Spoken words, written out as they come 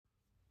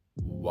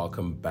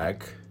Welcome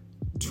back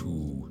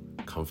to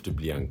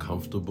Comfortably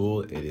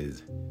Uncomfortable. It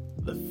is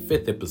the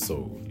 5th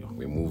episode.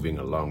 We're moving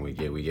along. We're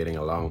getting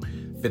along.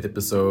 5th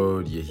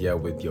episode. You're here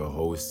with your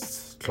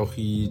hosts,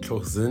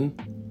 Tlochzin.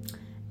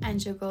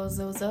 And your girl,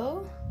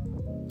 Zozo.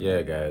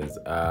 Yeah, guys.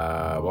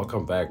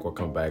 Welcome back,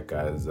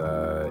 guys.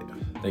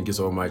 Thank you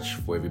so much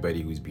for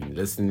everybody who's been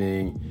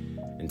listening,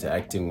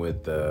 interacting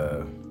with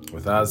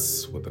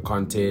us, with the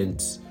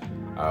content,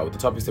 with the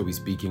topics that we're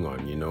speaking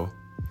on, you know.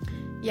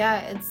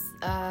 Yeah, it's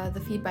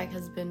the feedback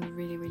has been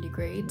really, really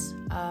great.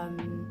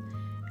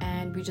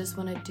 And we just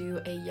want to do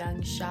a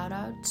young shout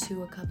out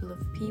to a couple of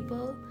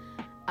people.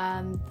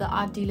 The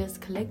Art Dealers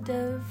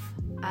Collective.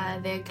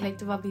 They're a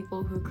collective of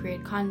people who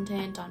create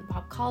content on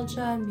pop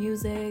culture,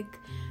 music,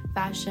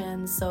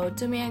 fashion. So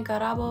Tumi and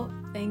Karabo,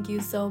 thank you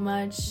so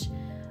much.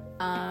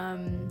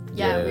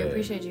 We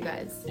appreciate you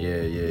guys.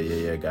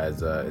 Yeah,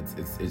 guys.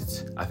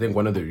 It's I think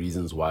one of the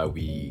reasons why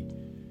we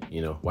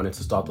wanted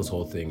to start this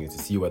whole thing is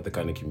to see what the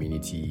kind of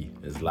community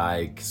is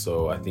like.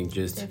 So I think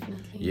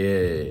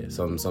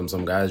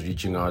some guys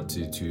reaching out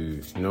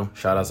to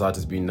shout us out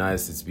has been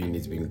nice. It's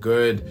been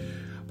good.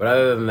 But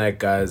other than that,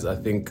 guys, I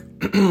think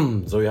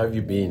Zoe, how have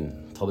you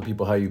been? Tell the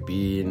people how you've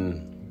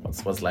been.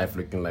 What's life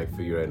looking like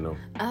for you right now?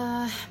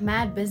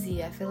 Mad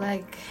busy. I feel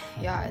like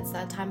it's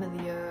that time of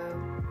the year.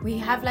 We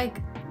have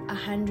like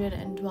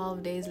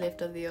 112 days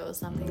left of the year or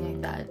something like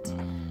that.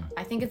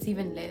 I think it's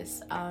even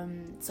less.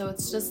 So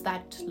it's just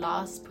that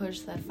last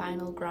push, that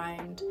final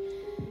grind,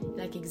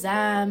 like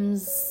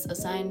exams,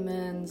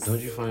 assignments. Don't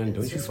you find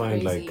crazy.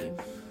 like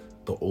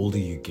the older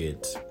you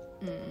get,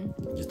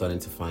 you're starting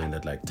to find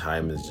that like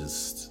time is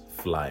just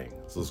flying,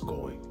 it's just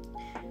going.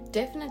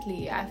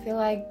 Definitely. I feel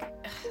like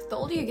the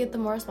older you get, the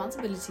more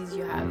responsibilities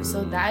you have.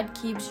 So that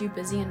keeps you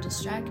busy and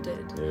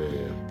distracted.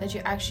 Yeah. That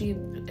you actually...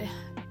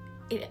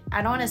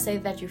 I don't want to say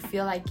that you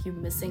feel like you're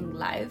missing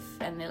life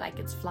and like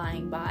it's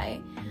flying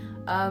by.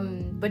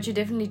 But you're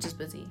definitely just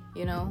busy,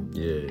 you know?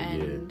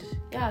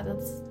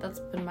 That's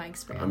been my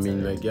experience. I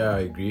mean, I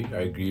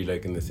agree,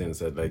 like in the sense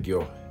that like,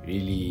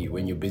 really,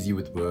 when you're busy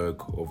with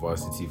work or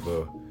varsity,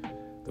 for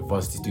the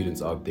varsity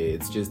students out there,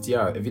 it's just,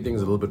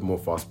 everything's a little bit more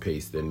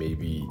fast-paced than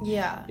maybe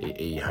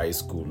a high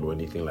school or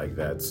anything like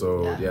that.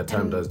 So,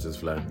 time does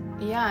just fly.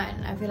 Yeah,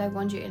 and I feel like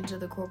once you enter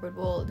the corporate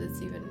world,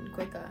 it's even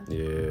quicker.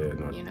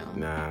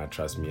 Nah,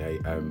 trust me,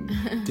 I'm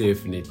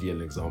definitely an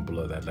example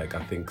of that. Like,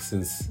 I think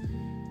since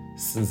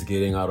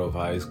getting out of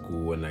high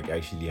school and like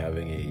actually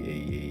having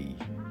a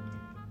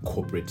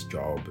corporate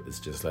job, it's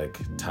just like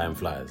time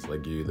flies.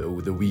 Like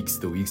the weeks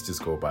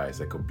just go by. It's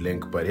like a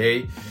blink. But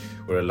hey,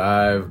 we're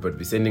alive. But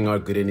we're sending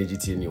out good energy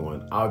to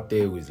anyone out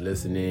there who's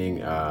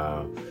listening.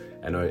 I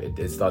know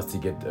it starts to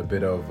get a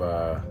bit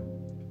of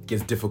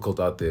gets difficult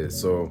out there.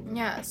 So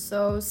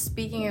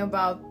speaking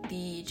about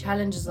the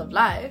challenges of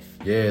life,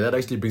 that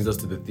actually brings us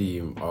to the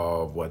theme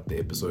of what the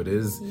episode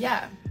is.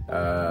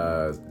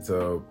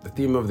 So the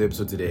theme of the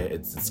episode today,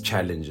 it's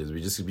challenges.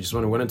 We just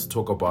wanted to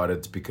talk about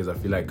it because I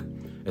feel like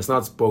it's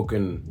not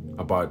spoken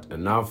about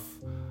enough,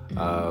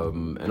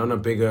 and on a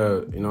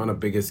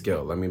bigger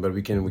scale. I mean, but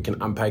we can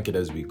unpack it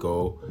as we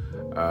go.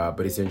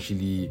 But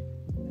essentially,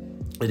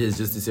 it is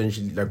just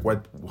essentially like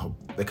what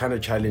the kind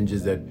of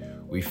challenges that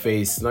we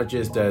face, not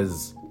just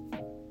as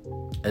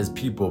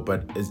people,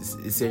 but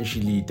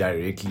essentially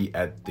directly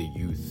at the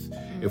youth.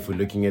 If we're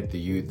looking at the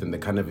youth and the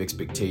kind of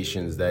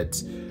expectations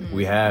that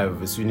we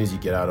have as soon as you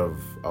get out of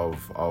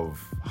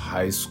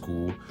high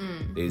school,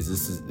 there's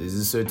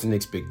a certain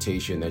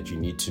expectation that you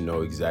need to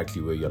know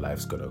exactly where your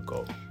life's gonna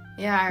go.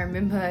 Yeah, I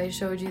remember I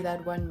showed you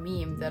that one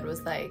meme that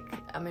was like,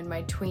 I'm in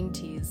my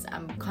 20s,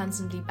 I'm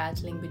constantly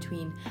battling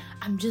between,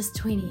 I'm just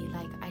 20,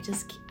 like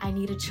I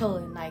need to chill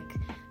and like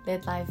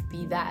let life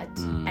be that.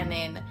 And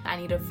then I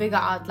need to figure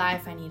out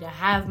life, I need to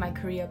have my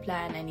career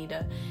plan, I need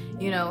to,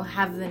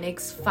 have the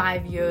next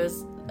 5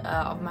 years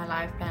of my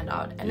life planned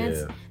out. And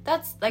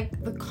that's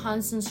like the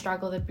constant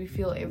struggle that we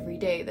feel every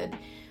day, that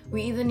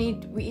we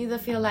either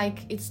feel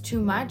like it's too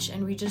much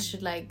and we just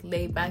should like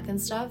lay back and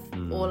stuff,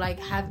 or like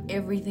have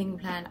everything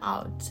planned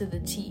out to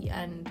the T.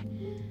 And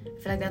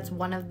I feel like that's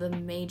one of the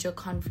major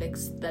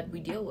conflicts that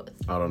we deal with.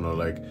 I don't know,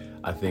 like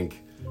I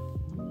think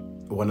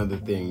one of the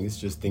things,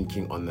 just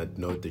thinking on that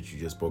note that you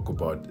just spoke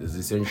about, is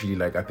essentially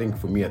like, I think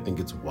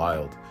it's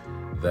wild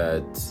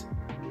that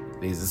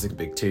there's this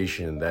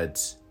expectation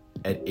that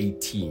at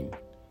 18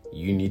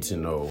 you need to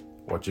know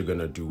what you're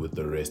gonna do with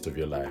the rest of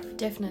your life.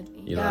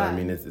 Definitely. You know what I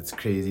mean? It's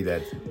crazy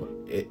that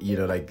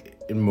like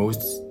in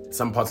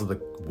some parts of the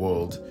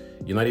world,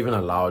 you're not even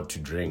allowed to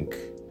drink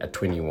at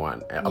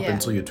 21 up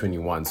until you're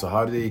 21. So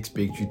how do they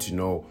expect you to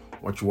know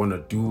what you want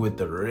to do with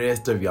the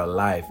rest of your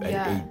life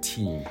at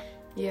 18?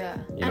 Yeah.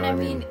 And I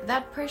mean,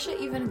 that pressure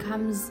even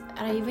comes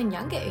at an even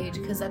younger age,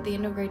 because at the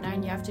end of grade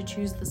 9 you have to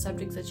choose the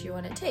subjects that you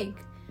want to take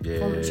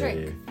for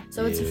matric.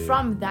 So it's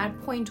from that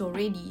point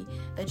already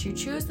that you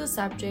choose the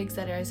subjects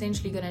that are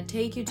essentially going to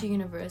take you to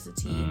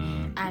university,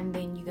 and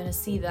then you're going to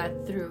see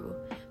that through.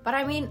 But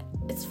I mean,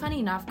 it's funny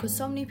enough because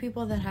so many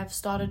people that have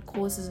started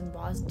courses in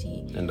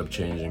varsity end up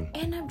changing.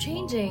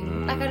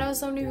 Like, I know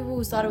so many people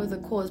who started with a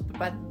course, but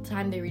by the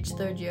time they reach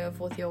 3rd year,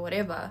 4th year,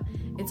 whatever,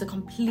 it's a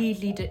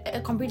completely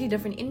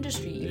different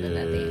industry, even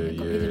at the end, a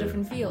completely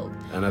different field.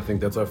 And I think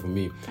that's why for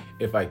me,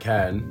 if I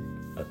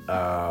can,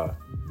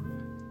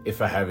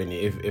 if I have any,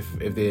 if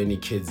there are any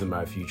kids in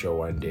my future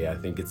one day, I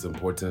think it's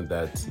important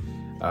that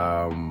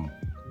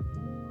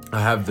I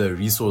have the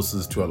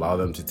resources to allow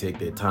them to take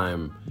their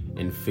time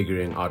in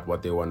figuring out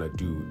what they want to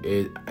do.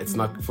 It's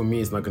not, for me,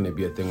 it's not going to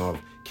be a thing of,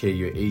 okay,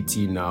 you're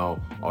 18 now,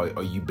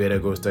 or you better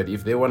go study.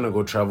 If they want to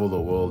go travel the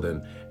world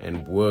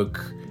and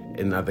work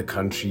in other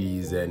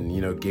countries and,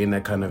 you know, gain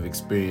that kind of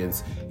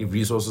experience, if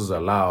resources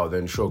allow,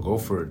 then sure, go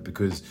for it.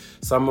 Because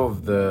some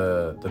of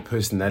the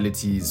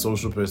personalities,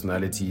 social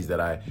personalities that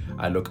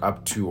I look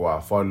up to or I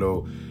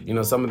follow, you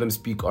know, some of them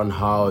speak on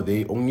how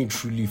they only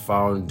truly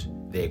found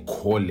their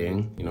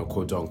calling, you know,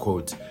 quote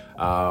unquote,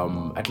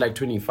 at like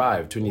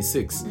 25,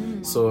 26.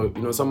 So,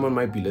 you know, someone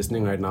might be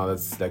listening right now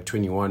that's like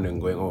 21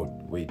 and going, oh,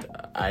 wait,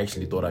 I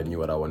actually thought I knew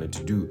what I wanted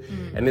to do.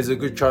 And there's a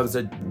good chance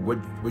that what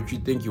you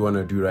think you want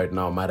to do right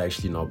now might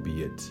actually not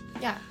be it.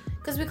 Yeah,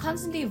 because we're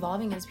constantly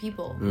evolving as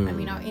people. I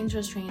mean, our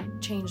interests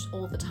change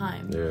all the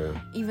time. Yeah.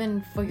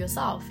 Even for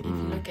yourself, if you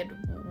look at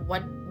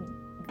what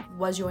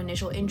was your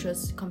initial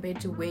interest compared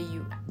to where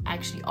you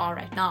actually are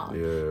right now,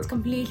 it's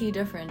completely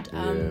different.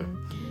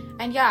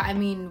 And yeah, I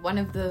mean, one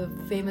of the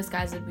famous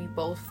guys that we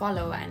both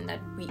follow and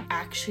that we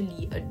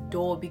actually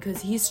adore,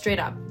 because he's straight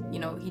up, you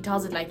know, he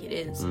tells it like it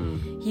is.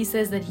 He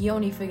says that he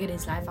only figured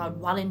his life out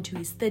well into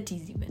his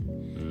 30s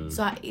even.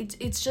 So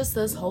it's just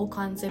this whole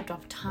concept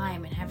of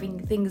time and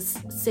having things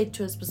set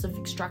to a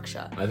specific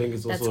structure. I think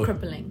it's also, that's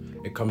crippling.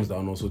 It comes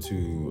down also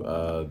to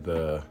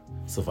the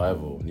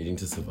survival, needing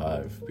to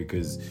survive.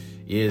 Because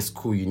it's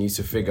cool, you need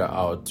to figure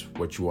out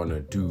what you want to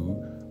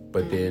do,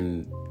 but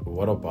then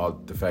what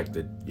about the fact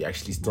that you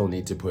actually still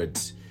need to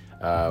put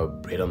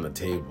bread on the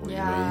table?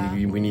 Yeah.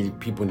 You know,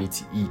 people need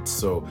to eat.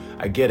 So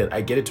I get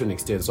it to an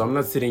extent. So I'm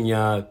not sitting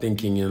here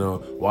thinking, you know,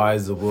 why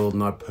is the world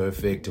not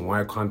perfect and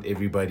why can't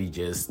everybody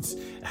just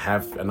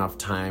have enough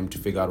time to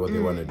figure out what they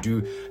want to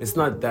do? It's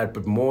not that,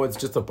 but more it's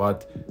just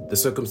about the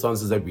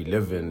circumstances that we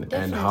live in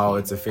and how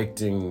it's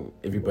affecting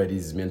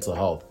everybody's mental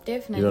health.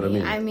 Definitely. You know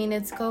what I mean?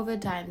 It's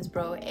COVID times,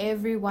 bro.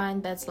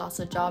 Everyone that's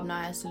lost a job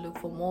now has to look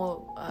for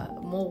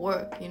more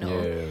work, you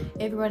know. Yeah.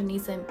 Everybody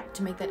needs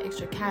to make that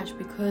extra cash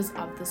because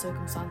of the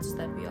circumstances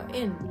that we are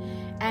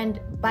in.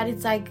 But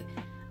it's like,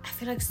 I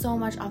feel like so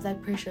much of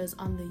that pressure is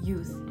on the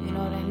youth, you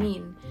know what I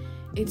mean?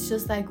 It's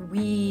just like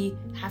we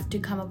have to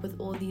come up with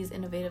all these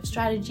innovative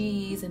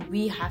strategies and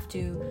we're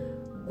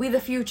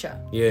the future.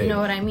 Yeah. You know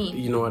what I mean?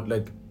 You know what,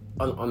 like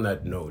on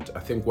that note, I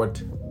think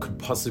what could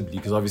possibly,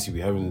 because obviously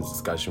we're having this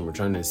discussion, we're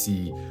trying to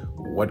see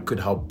what could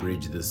help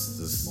bridge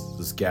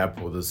this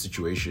gap or this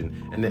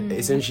situation. And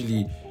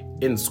essentially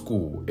in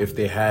school, if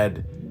they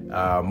had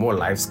more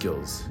life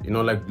skills, you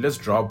know, like let's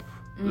drop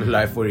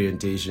life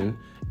orientation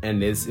and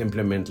let's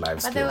implement life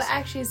skills. But they were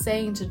actually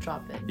saying to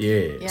drop it.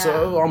 Yeah.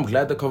 So I'm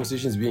glad the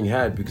conversation is being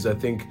had, because I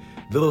think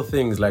little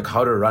things like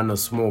how to run a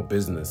small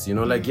business, you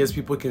know, like yes,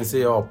 people can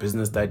say, oh,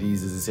 business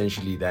studies is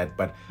essentially that,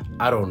 but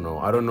I don't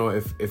know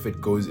if it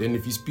goes in.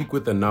 If you speak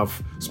with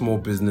enough small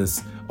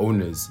business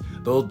owners,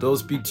 they'll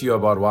speak to you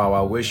about, wow,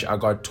 I wish I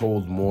got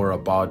told more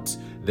about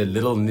the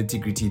little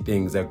nitty-gritty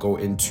things that go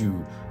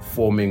into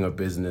forming a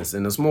business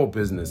and a small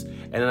business.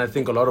 And I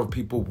think a lot of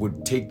people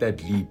would take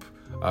that leap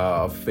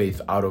of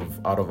faith out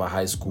of a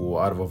high school,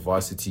 out of a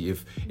varsity,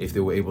 if they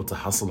were able to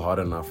hustle hard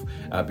enough,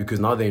 because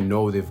now they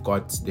know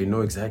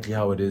exactly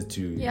how it is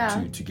to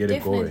get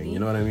it going. You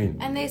know what I mean?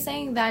 And they're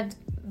saying that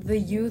the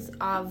youth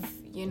of,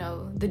 you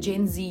know, the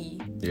Gen Z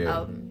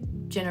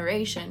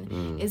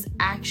generation is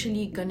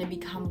actually going to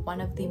become one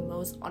of the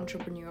most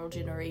entrepreneurial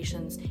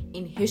generations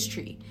in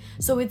history.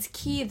 So it's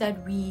key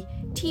that we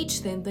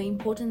teach them the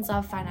importance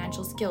of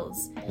financial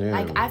skills.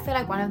 Like, I feel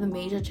like one of the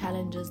major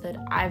challenges that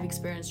I've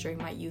experienced during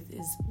my youth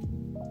is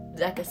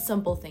like a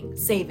simple thing,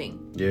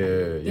 saving.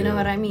 You know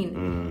what I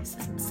mean?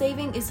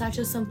 Saving is such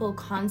a simple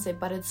concept,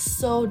 but it's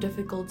so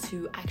difficult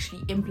to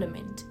actually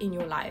implement in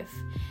your life.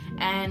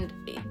 And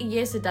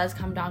yes, it does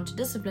come down to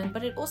discipline,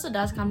 but it also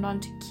does come down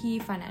to key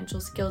financial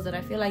skills that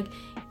I feel like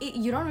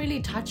you don't really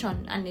touch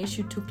on unless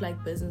you took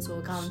like business or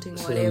accounting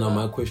or whatever. So now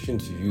my question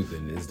to you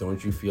then is,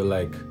 don't you feel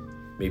like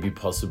maybe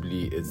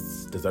possibly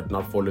does that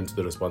not fall into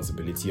the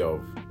responsibility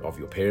of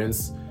your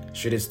parents?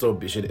 Should it still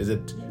be, is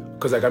it,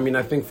 because like, I mean,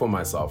 I think for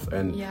myself,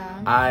 and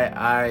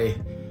I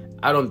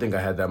don't think I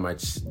had that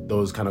much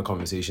those kind of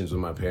conversations with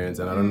my parents,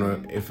 and I don't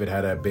know if it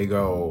had a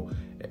bigger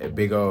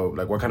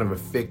like what kind of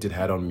effect it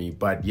had on me.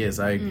 But yes,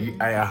 I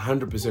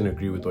 100%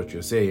 agree with what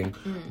you're saying.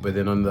 But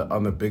then on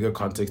the bigger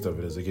context of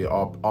it is, okay,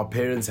 are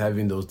parents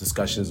having those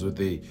discussions with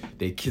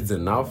their kids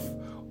enough,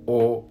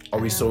 or are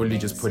we solely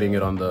just putting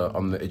it on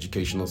the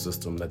educational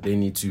system that they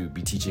need to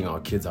be teaching our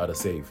kids how to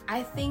save?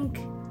 I think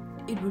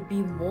it would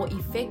be more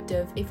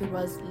effective if it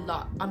was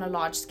on a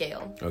large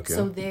scale. Okay.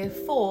 So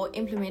therefore,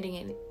 implementing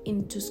it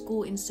into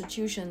school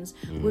institutions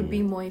would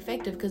be more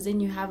effective, because then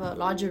you have a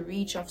larger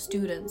reach of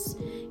students.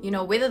 You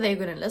know, whether they're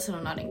going to listen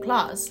or not in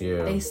class,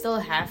 they still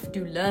have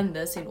to learn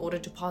this in order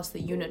to pass the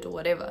unit or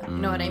whatever. You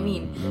know what I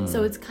mean?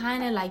 So it's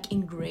kind of like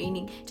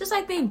ingraining, just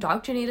like they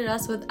indoctrinated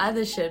us with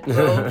other shit,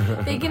 bro.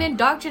 They can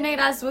indoctrinate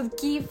us with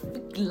key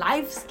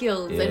life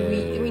skills that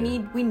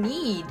we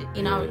need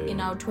in our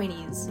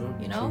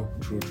 20s. You know?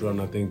 True.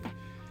 And I think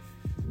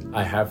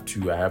I have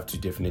to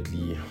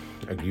definitely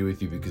agree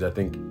with you, because I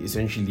think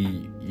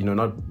essentially, you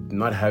know,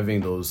 not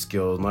having those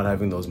skills, not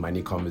having those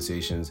money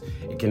conversations,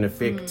 it can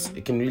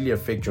really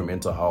affect your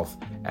mental health.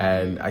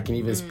 And I can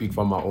even speak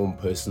from my own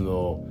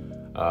personal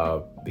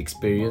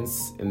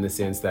experience, in the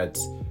sense that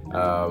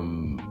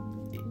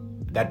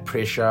that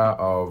pressure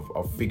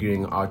of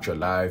figuring out your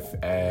life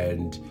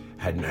and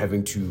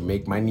having to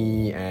make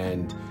money,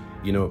 and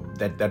you know,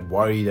 that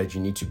worry that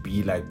you need to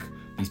be like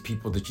these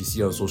people that you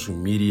see on social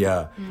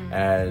media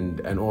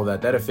and all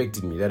that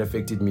affected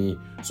me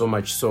so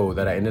much so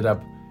that I ended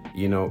up,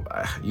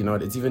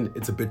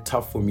 it's a bit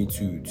tough for me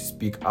to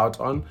speak out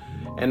on.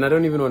 And I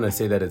don't even want to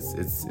say that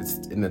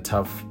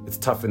it's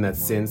tough in that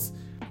sense.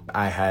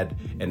 I had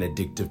an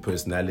addictive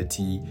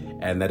personality,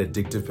 and that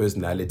addictive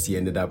personality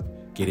ended up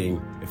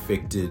getting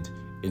affected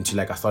into,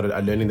 like, I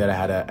learning that I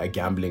had a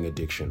gambling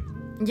addiction.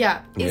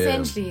 Yeah,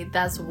 essentially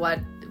that's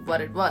what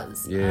it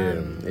was.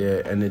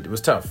 And it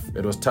was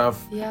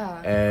tough.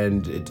 Yeah.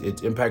 And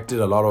it impacted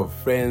a lot of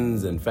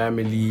friends and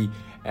family.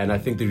 And I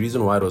think the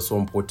reason why it was so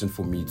important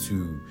for me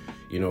to,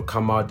 you know,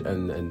 come out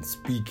and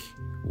speak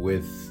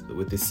with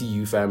the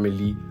CU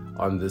family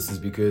on this is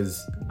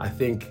because I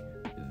think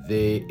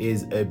there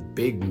is a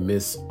big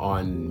miss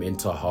on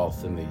mental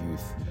health in the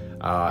youth.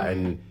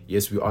 And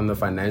yes, we're on the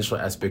financial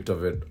aspect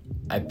of it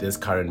at this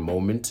current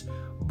moment,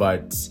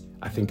 but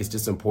I think it's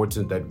just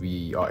important that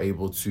we are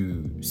able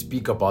to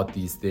speak about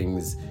these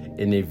things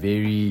in a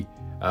very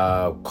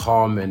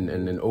calm and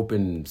an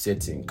open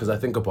setting. Because I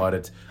think about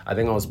it, I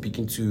think I was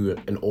speaking to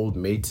an old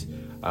mate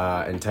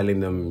and telling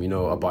them, you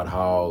know, about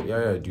how,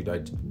 dude,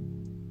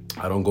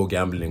 I don't go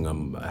gambling.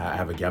 I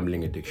have a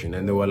gambling addiction.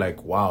 And they were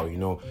like, wow, you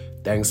know,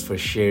 thanks for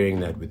sharing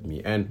that with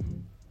me.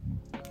 And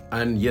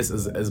yes,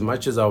 as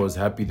much as I was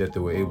happy that they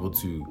were able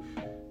to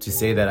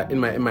say that, in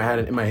my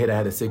head I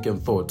had a second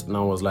thought, and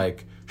I was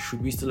like,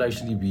 should we still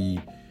actually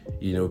be,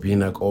 you know, being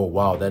like, oh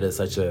wow, that is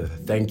such a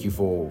thank you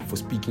for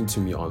speaking to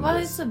me on this. Well,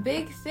 it's a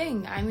big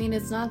thing. I mean,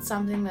 it's not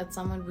something that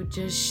someone would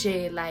just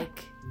share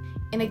like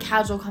in a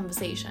casual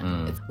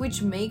conversation,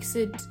 which makes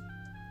it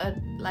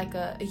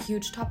a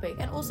huge topic.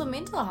 And also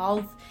mental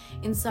health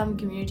in some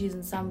communities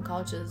and some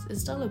cultures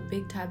is still a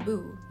big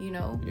taboo, you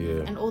know,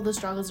 and all the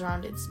struggles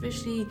around it,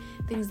 especially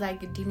things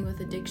like dealing with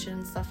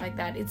addiction, stuff like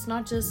that. It's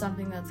not just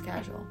something that's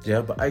casual.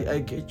 Yeah, but I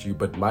get you.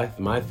 But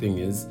my thing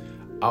is,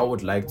 I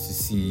would like to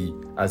see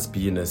us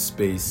be in a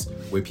space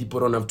where people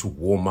don't have to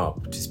warm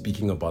up to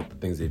speaking about the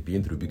things they've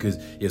been through. Because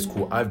yes,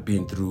 cool, I've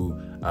been through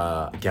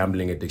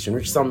gambling addiction,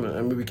 which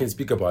we can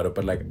speak about it,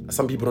 but like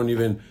some people don't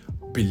even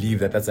believe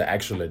that that's an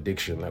actual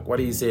addiction. Like, what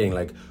are you saying?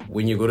 Like,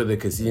 when you go to the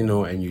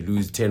casino and you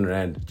lose 10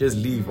 rand, just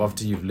leave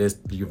after you've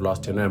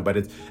lost 10 rand. But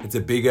it's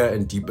a bigger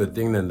and deeper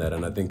thing than that.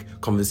 And I think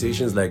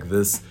conversations like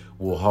this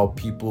will help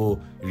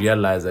people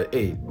realize that,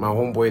 hey, my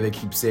homeboy that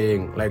keeps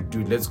saying like,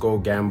 dude, let's go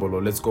gamble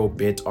or let's go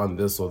bet on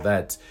this or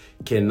that,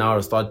 can now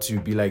start to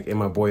be like, hey,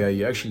 my boy, are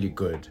you actually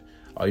good?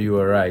 Are you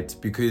alright?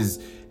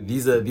 Because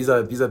these are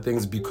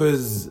things,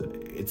 because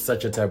it's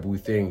such a taboo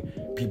thing,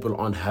 people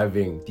aren't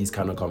having these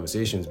kind of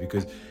conversations.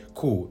 Because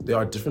cool, there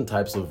are different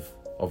types of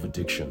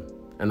addiction,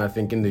 and I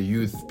think in the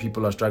youth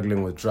people are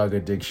struggling with drug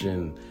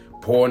addiction,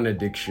 porn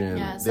addiction,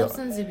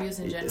 substance abuse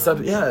in general. So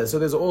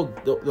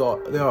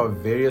there are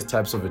various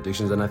types of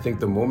addictions, and I think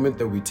the moment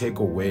that we take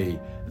away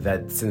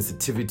that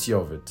sensitivity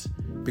of it,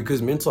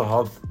 because mental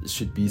health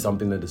should be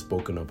something that is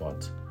spoken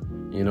about,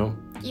 you know?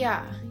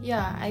 Yeah,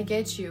 I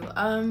get you.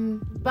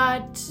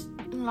 But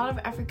in a lot of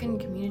African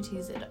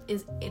communities, it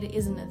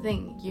isn't a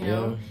thing, you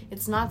know?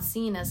 It's not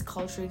seen as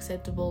culturally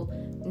acceptable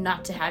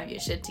not to have your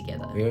shit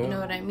together. You know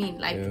what I mean?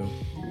 Like,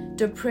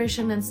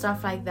 depression and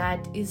stuff like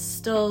that is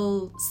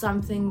still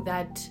something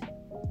that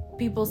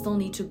people still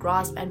need to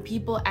grasp, and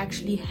people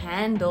actually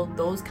handle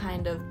those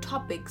kind of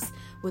topics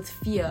with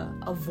fear,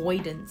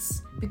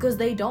 avoidance, because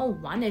they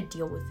don't want to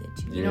deal with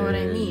it. You know what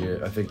I mean? Yeah,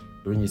 I think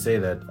when you say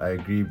that, I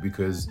agree,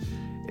 because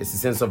it's a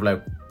sense of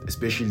like,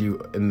 especially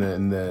in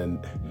the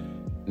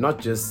not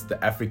just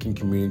the African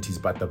communities,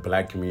 but the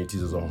Black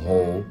communities as a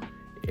whole,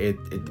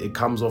 it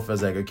comes off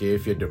as like, okay,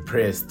 if you're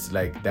depressed,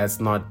 like that's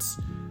not,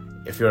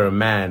 if you're a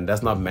man,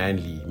 that's not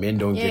manly. Men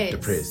don't get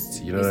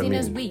depressed. You know what I mean?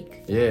 You're seen as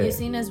weak. Yeah. You're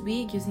seen as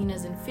weak, you're seen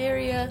as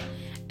inferior.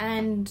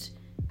 And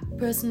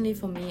personally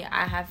for me,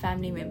 I have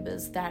family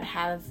members that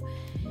have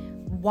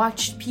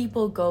watched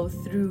people go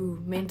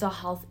through mental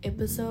health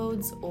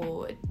episodes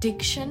or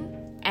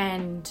addiction,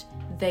 and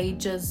they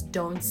just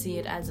don't see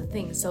it as a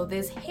thing. So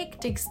there's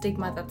hectic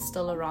stigma that's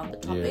still around the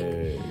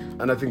topic.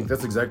 And I think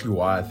that's exactly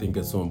why I think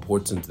it's so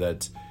important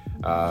that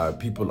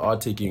people are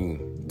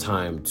taking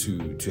time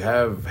to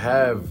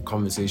have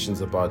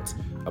conversations about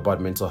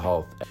mental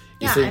health.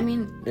 Yeah,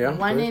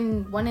 one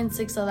in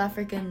 6 South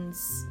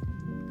Africans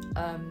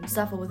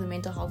suffer with a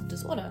mental health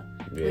disorder,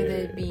 whether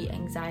it be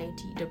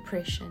anxiety,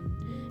 depression,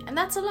 and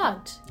that's a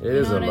lot. It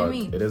is a lot. I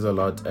mean? It is a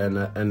lot,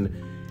 and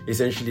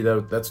essentially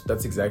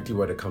that's exactly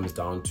what it comes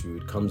down to.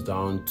 It comes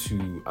down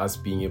to us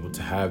being able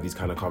to have these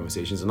kind of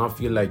conversations and not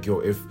feel like,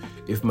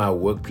 if my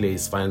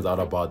workplace finds out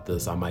about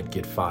this, I might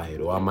get fired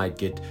or I might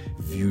get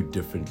viewed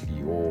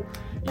differently, or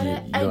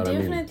I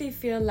definitely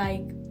feel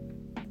like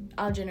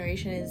our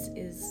generation is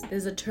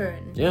there's a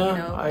turn.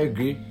 Yeah, I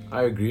agree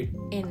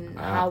in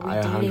how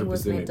we're dealing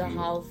with mental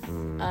health,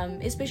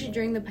 especially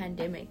during the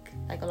pandemic.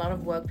 Like, a lot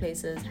of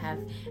workplaces have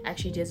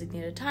actually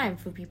designated time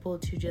for people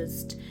to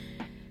just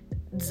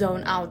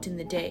zone out in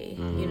the day,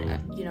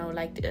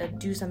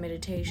 do some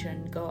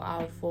meditation, go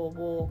out for a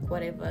walk,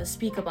 whatever,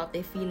 speak about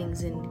their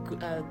feelings in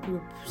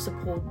group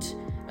support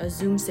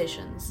Zoom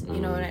sessions, you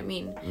know what I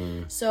mean?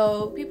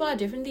 So people are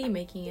definitely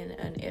making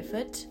an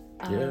effort.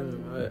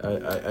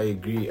 I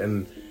agree.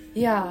 And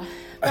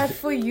but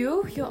for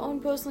you, your own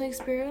personal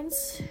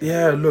experience?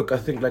 Look, I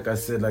think, like I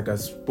said, like I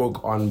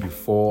spoke on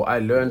before,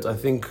 I'm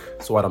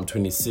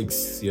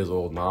 26 years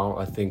old now.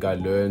 I think I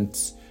learned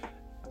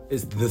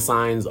the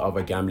signs of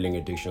a gambling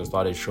addiction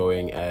started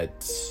showing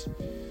at,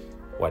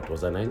 what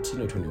was I,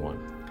 19 or 21?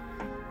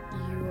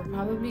 You were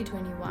probably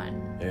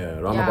 21.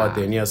 Around about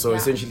then. So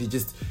essentially,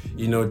 just,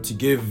 to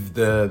give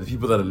the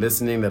people that are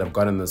listening, that have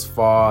gotten this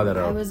far, that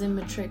I was in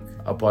matric,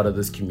 a part of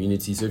this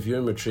community. So if you're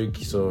in matric,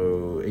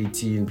 so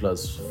 18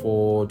 plus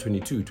 4,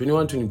 22,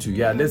 21, 22.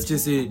 Let's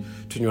just say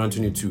 21,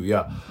 22.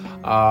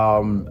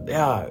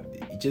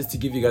 Just to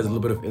give you guys a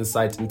little bit of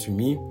insight into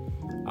me.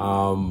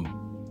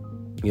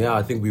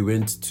 I think we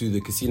went to the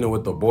casino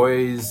with the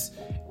boys,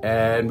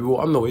 and we were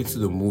on the way to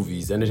the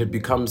movies, and it had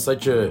become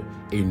such a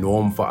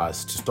norm for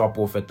us to stop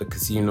off at the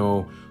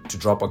casino, to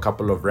drop a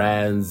couple of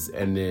rands,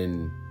 and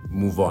then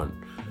move on.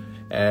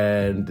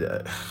 And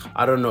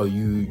I don't know,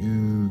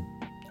 you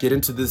get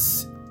into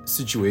this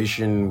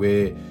situation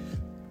where,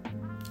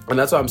 and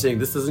that's why I'm saying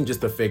this doesn't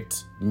just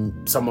affect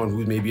someone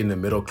who's maybe in the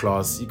middle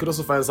class. You could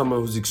also find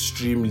someone who's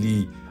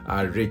extremely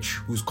rich,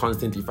 who's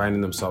constantly finding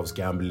themselves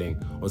gambling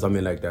or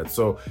something like that.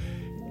 So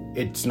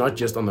it's not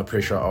just on the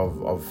pressure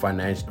of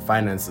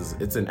finances.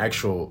 It's an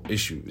actual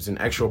issue. It's an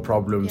actual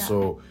problem.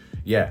 So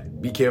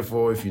be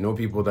careful. If you know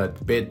people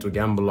that bet or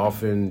gamble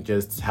often,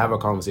 just have a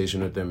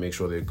conversation with them, make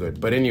sure they're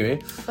good. But anyway.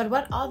 But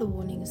what are the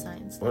warning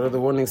signs? What are the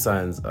warning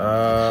signs?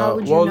 How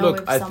would you know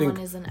if someone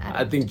is an addict?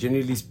 I think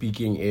generally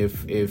speaking,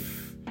 if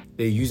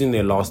they're using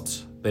their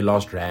lost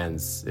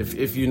rands,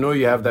 if you know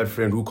you have that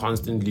friend who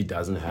constantly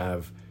doesn't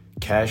have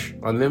cash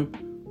on them,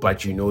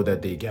 but you know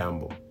that they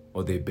gamble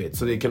or they bet,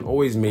 so they can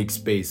always make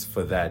space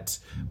for that,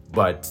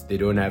 but they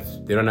don't have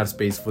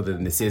space for the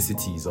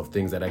necessities of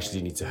things that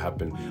actually need to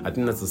happen. I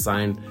think that's a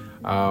sign,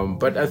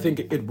 but I think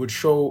it would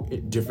show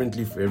it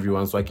differently for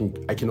everyone, so I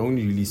can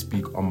only really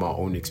speak on my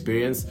own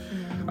experience.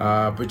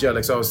 But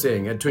like so I was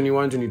saying, at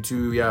 21,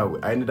 22,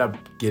 I ended up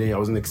I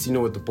was in the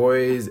casino with the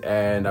boys,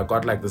 and I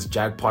got like this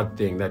jackpot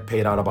thing that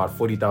paid out about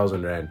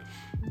 40,000 rand.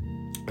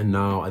 And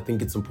now I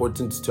think it's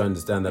important to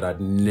understand that I'd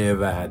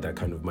never had that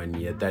kind of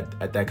money at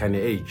that kind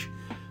of age.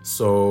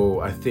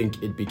 So I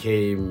think it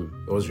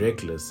was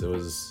reckless. It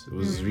was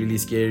really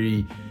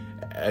scary.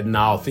 And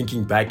now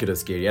thinking back, it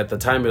was scary. At the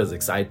time, it was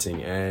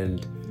exciting.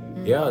 And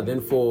then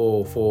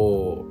for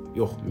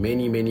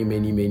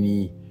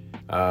many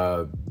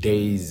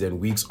days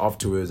and weeks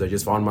afterwards, I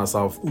just found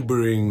myself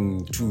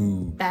Ubering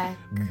to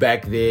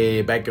back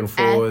there, back and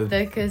forth at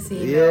the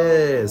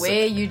casino,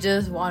 where you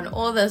just won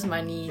all this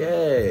money.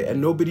 And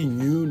nobody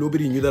knew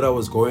that I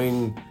was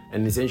going.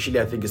 And essentially,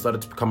 I think it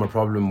started to become a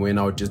problem when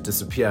I would just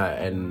disappear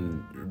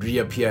and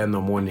reappear in the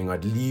morning.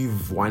 I'd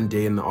leave one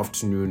day in the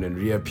afternoon and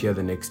reappear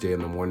the next day in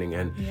the morning.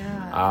 And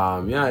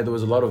there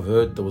was a lot of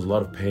hurt, there was a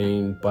lot of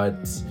pain,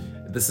 but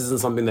this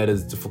isn't something that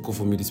is difficult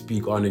for me to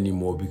speak on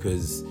anymore,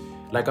 because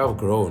like I've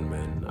grown,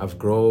 man. I've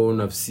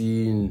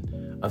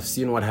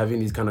seen what having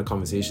these kind of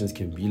conversations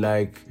can be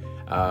like,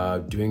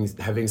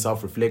 having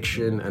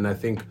self-reflection. And I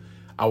think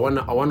I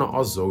wanna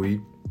ask Zoe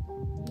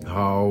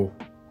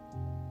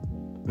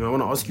I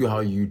want to ask you how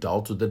you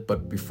dealt with it,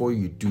 but before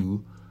you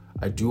do,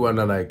 I do want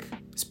to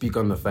speak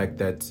on the fact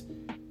that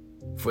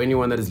for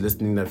anyone that is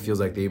listening that feels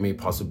like they may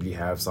possibly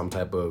have some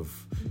type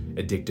of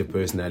addictive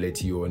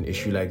personality or an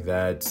issue like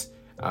that,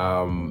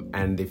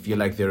 and they feel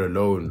like they're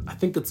alone, I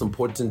think it's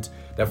important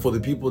that for the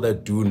people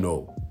that do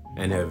know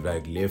and have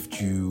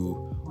left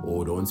you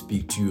or don't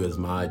speak to you as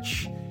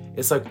much,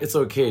 it's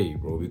okay,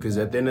 bro, because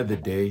at the end of the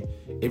day,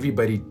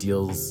 everybody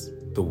deals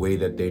the way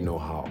that they know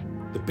how,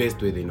 the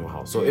best way they know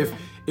how. So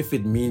if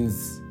it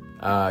means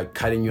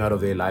cutting you out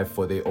of their life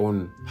for their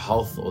own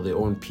health or their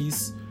own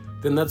peace,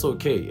 then that's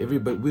okay.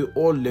 We're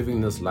all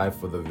living this life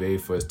for the very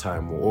first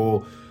time. We're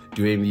all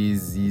doing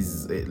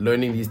these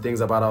learning these things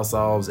about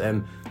ourselves,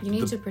 and you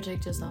need to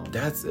protect yourself.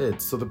 That's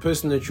it. So the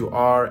person that you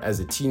are as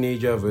a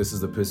teenager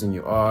versus the person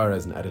you are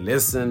as an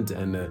adolescent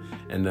and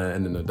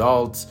an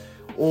adult,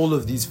 all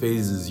of these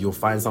phases, you'll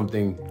find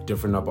something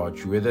different about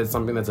you, whether it's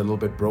something that's a little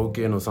bit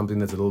broken or something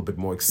that's a little bit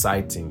more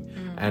exciting.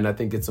 And I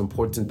think it's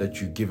important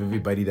that you give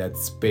everybody that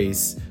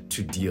space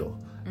to deal.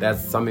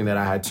 That's something that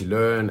I had to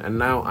learn, and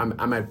now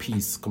I'm at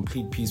peace,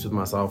 complete peace with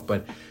myself.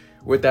 But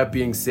with that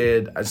being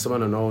said, I just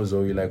want to know,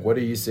 Zoe, like, what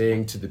are you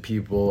saying to the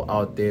people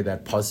out there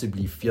that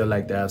possibly feel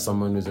like they have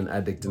someone who's an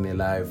addict in their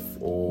life,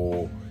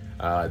 or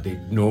they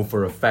know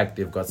for a fact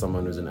they've got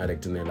someone who's an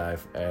addict in their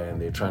life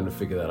and they're trying to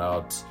figure that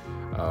out?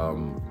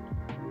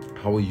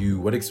 How are you?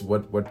 What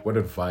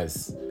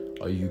advice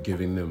are you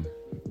giving them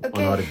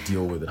on how to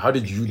deal with it? How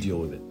did you deal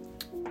with it?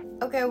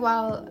 Okay,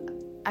 well,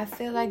 I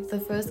feel like the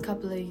first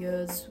couple of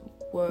years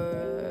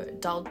were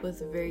dealt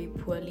with very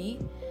poorly.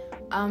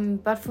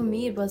 But for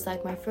me, it was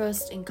like my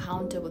first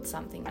encounter with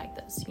something like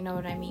this. You know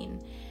what I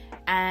mean?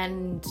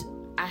 And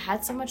I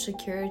had so much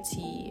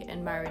security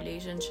in my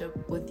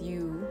relationship with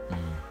you,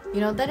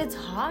 you know, that it's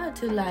hard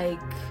to like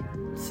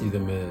see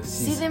them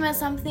as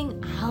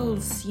something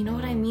else. You know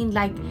what I mean?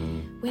 Like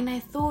when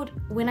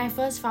I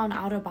first found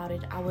out about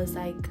it, I was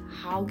like,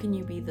 how can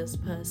you be this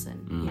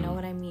person? You know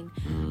what I mean?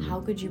 How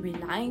could you be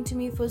lying to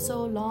me for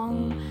so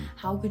long?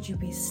 How could you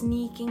be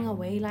sneaking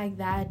away like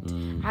that?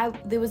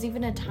 There was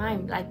even a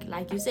time,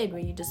 like you said,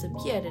 where you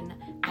disappeared and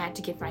I had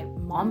to get my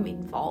mom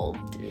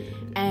involved.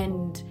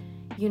 And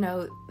you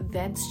know,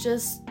 that's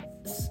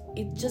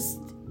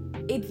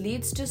it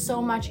leads to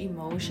so much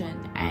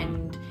emotion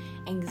and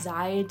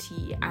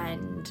anxiety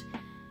and,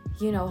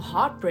 you know,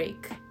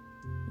 heartbreak,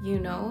 you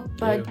know.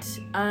 But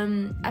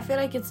I feel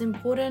like it's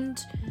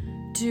important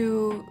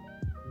to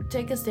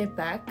take a step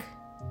back.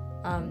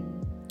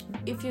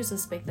 If you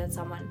suspect that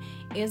someone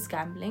is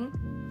gambling,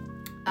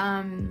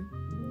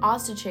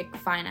 ask to check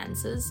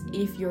finances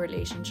if your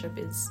relationship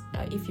is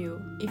if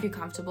you're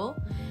comfortable.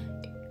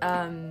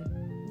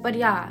 But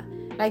yeah,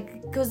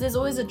 like, because there's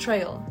always a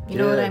trail, you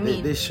know what I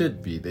mean? There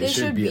should be. There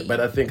should be.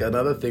 But I think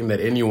another thing that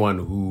anyone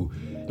who,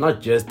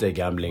 not just a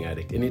gambling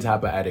addict, any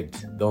type of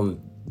addict,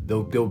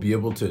 they'll be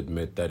able to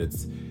admit that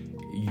it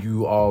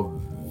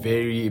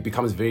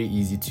becomes very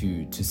easy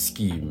to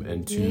scheme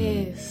and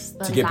to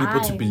get people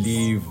to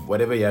believe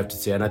whatever you have to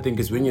say. And I think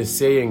it's when you're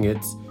saying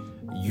it,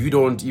 you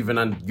don't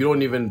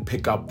even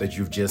pick up that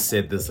you've just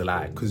said this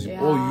lie, because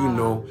all you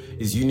know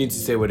is you need to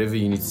say whatever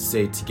you need to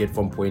say to get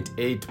from point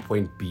A to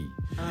point B.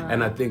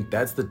 And I think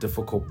that's the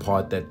difficult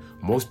part that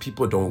most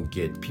people don't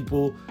get.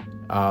 People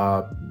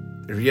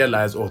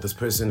realize, oh, this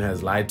person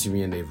has lied to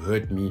me and they've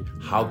hurt me.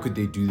 How could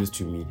they do this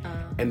to me?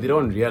 And they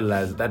don't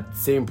realize that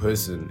same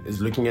person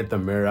is looking at the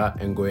mirror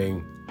and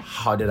going,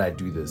 how did I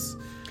do this?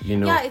 You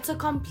know? Yeah, it's a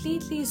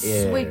completely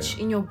switch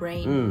in your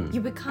brain. You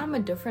become a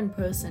different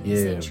person,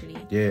 essentially.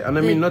 Yeah, and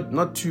I mean,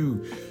 not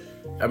to...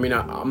 I mean,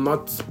 I'm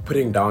not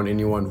putting down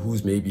anyone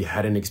who's maybe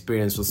had an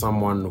experience with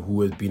someone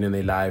who has been in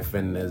their life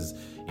and has,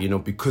 you know,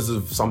 because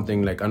of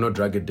something like... I know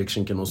drug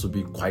addiction can also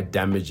be quite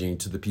damaging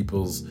to the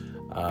people's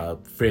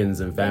friends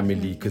and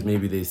family, because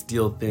maybe they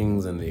steal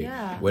things and they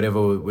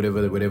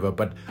whatever.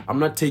 But I'm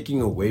not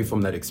taking away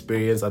from that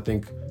experience. I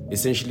think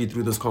essentially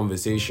through this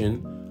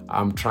conversation,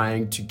 I'm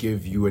trying to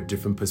give you a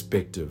different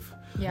perspective.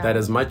 That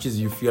as much as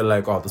you feel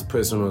like, oh, this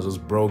person was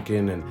just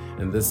broken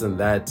and this and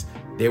that,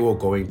 they were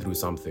going through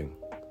something.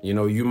 You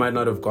know, you might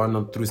not have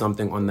gone through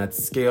something on that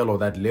scale or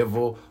that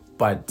level,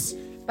 but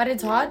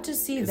it's hard to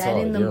see that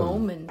in the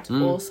moment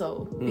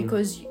also,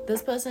 because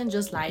this person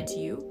just lied to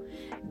you.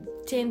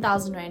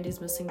 10,000 Rand is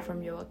missing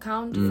from your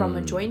account, from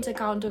a joint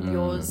account of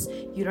yours.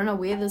 You don't know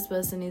where this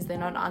person is. They're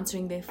not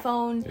answering their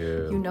phone.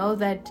 You know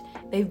that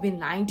they've been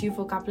lying to you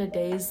for a couple of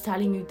days,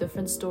 telling you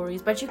different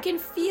stories, but you can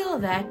feel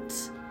that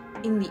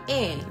in the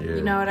air.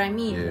 You know what I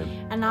mean?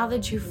 And now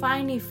that you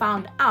finally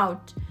found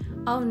out,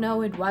 oh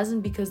no, it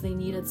wasn't because they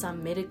needed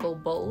some medical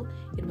bill.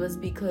 It was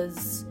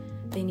because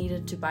they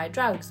needed to buy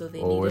drugs or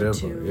they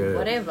needed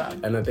whatever.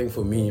 And I think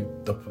for me,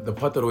 the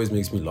part that always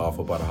makes me laugh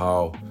about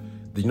how,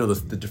 you know,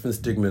 the different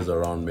stigmas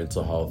around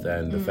mental health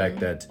and the fact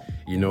that,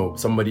 you know,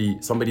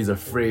 somebody's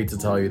afraid to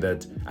tell you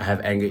that I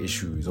have anger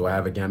issues or I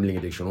have a gambling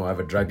addiction or I have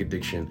a drug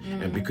addiction,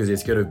 and because they're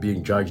scared of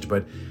being judged.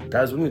 But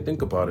guys, when we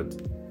think about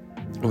it,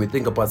 when we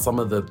think about some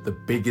of the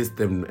biggest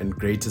and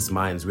greatest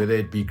minds, whether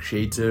it be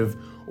creative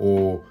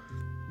or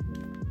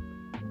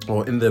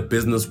in the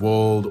business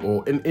world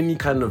or in any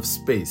kind of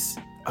space,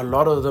 a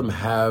lot of them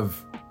have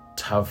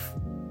tough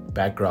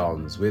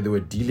backgrounds where they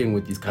were dealing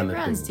with these kind of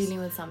things. Everyone's dealing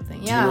with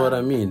something. Do you know what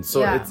I mean?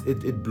 So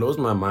it blows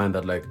my mind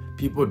that like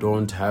people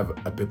don't have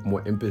a bit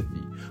more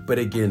empathy. But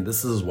again,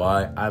 this is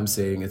why I'm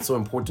saying it's so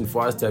important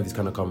for us to have these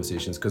kind of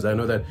conversations, because I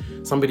know that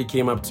somebody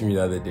came up to me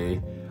the other day,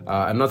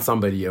 and not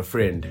somebody, a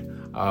friend,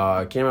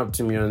 came up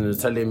to me and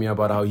was telling me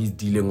about how he's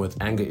dealing with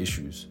anger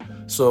issues.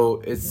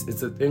 So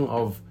it's a thing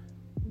of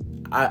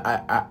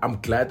I'm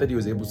glad that he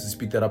was able to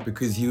speak that up,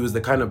 because he was the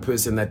kind of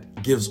person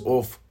that gives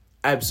off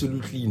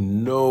absolutely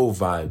no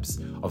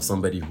vibes of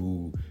somebody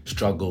who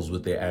struggles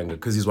with their anger,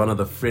 because he's one of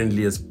the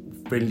friendliest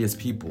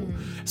people.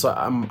 So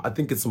I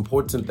think it's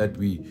important that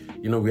we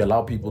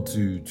allow people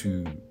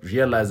to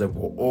realize that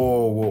we're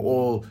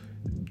all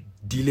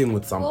dealing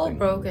with something. All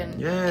broken.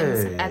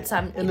 At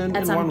some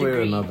one degree, way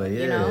or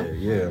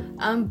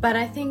another. But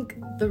I think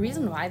the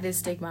reason why there's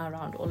stigma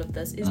around all of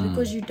this is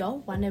because you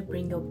don't want to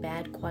bring your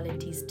bad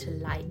qualities to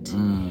light.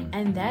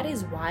 And that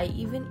is why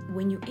even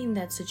when you're in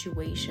that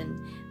situation,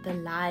 the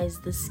lies,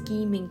 the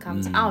scheming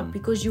comes out,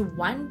 because you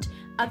want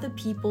other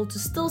people to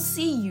still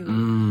see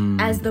you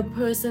as the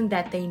person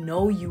that they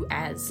know you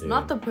as,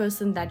 not the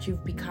person that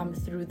you've become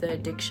through the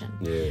addiction.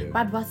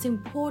 But what's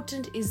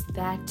important is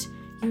that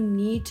you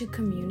need to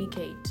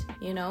communicate,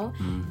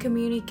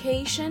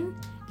 Communication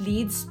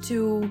leads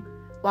to,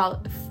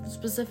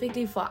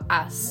 specifically for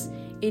us,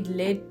 it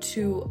led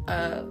to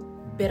a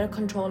better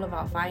control of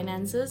our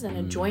finances and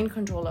a joint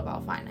control of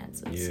our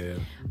finances.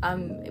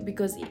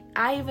 Because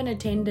I even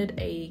attended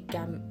a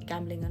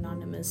Gambling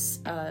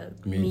Anonymous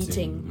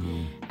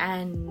meeting.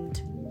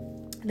 And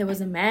there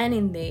was a man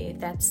in there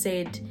that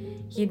said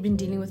he'd been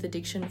dealing with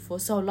addiction for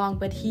so long,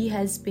 but he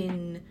has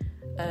been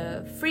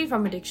free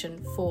from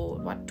addiction for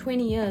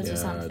 20 years or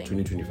something.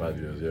 25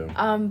 years.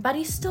 But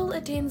he still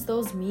attends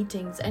those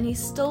meetings, and he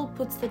still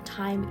puts the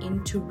time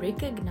in to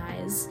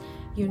recognize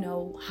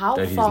how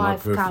that far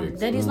I've come,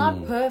 that he's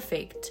not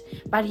perfect,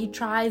 but he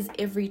tries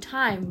every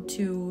time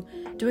to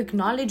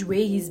acknowledge where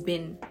he's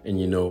been.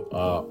 And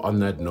on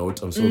that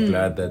note, I'm so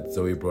glad that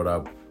Zoe brought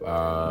up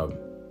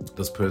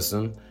this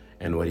person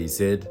and what he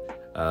said,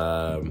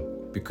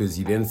 because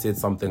he then said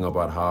something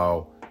about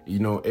how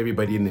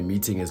everybody in the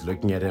meeting is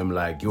looking at him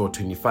like, you're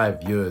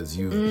 25 years,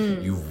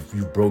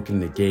 you've broken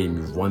the game,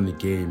 you've won the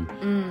game.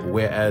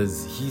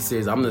 Whereas he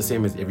says, I'm the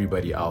same as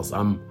everybody else.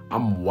 I'm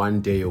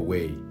 1 day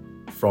away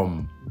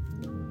from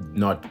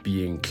not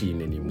being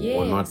clean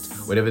anymore, or not,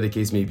 whatever the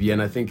case may be.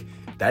 And I think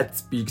that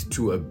speaks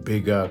to a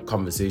bigger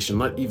conversation,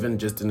 not even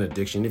just an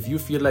addiction. If you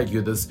feel like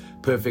you're this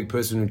perfect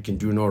person who can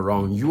do no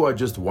wrong, you are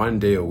just 1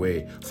 day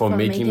away from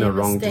making the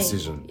wrong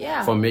decision.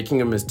 From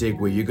making a mistake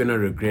where you're going to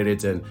regret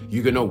it and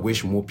you're going to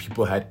wish more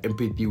people had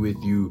empathy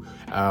with you.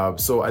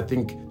 So I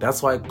think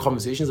that's why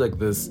conversations like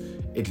this,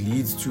 it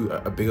leads to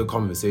a bigger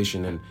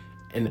conversation.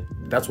 And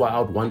that's why I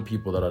would want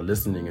people that are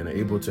listening and are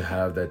able to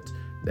have that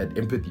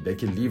empathy. They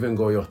can leave and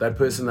go, that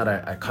person that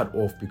I cut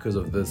off because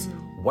of this,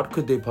 what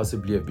could they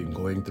possibly have been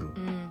going through?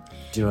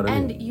 Do you know what I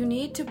mean? And you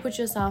need to put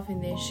yourself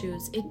in their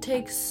shoes. It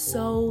takes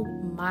so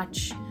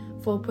much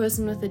for a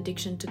person with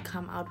addiction to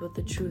come out with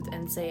the truth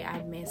and say,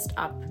 I messed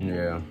up.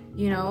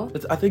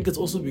 I think it's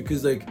also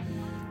because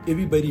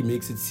everybody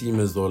makes it seem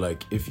as though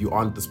if you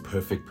aren't this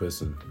perfect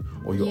person,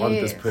 or you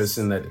aren't this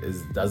person that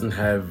doesn't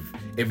have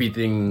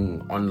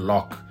everything on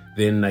lock,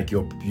 then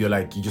you're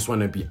you just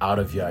want to be out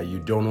of here. You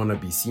don't want to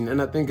be seen.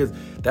 And I think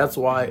that's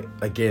why,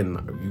 again,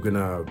 you're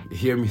gonna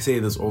hear me say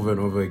this over and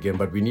over again,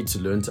 but we need to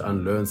learn to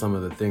unlearn some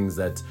of the things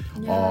that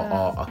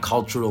are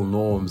cultural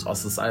norms, are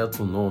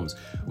societal norms.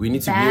 We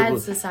need to be able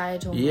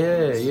societal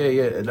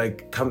norms.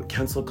 Like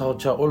cancel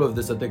culture, all of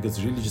this. I think it's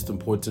really just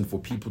important for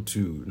people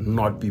to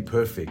not be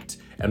perfect,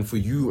 and for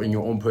you in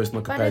your own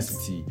personal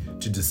capacity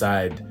to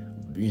decide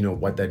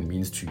what that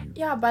means to you.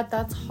 Yeah, but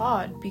that's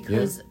hard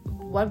because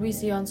what we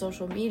see on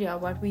social media,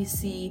 what we're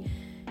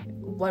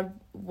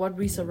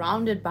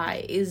surrounded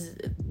by is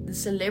the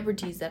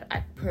celebrities that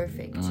act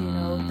perfect.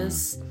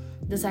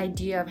 This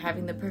idea of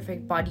having the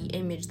perfect body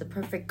image, the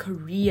perfect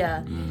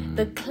career,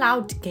 the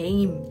clout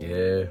game.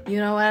 You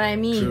know what I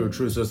mean?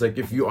 True. So it's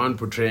if you aren't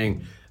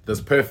portraying this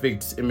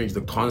perfect image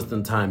the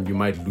constant time, you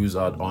might lose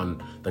out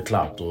on the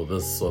clout or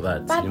this or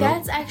that. But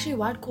that's actually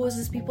what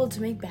causes people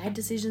to make bad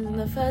decisions in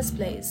the first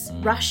place.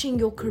 Rushing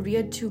your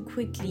career too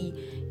quickly,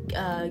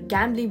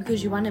 gambling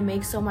because you want to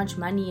make so much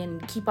money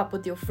and keep up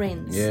with your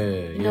friends.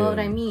 You know what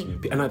I mean?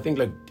 And I think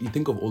you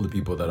think of all the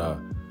people that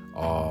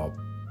are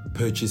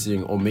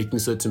purchasing or making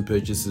certain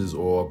purchases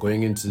or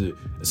going into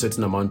a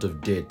certain amount of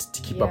debt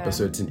to keep up a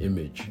certain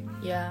image.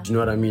 Do you know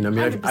what I mean? I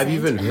mean, I've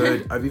even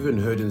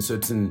heard in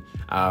certain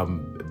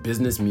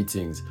business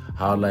meetings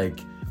how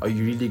are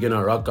you really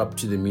gonna rock up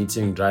to the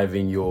meeting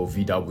driving your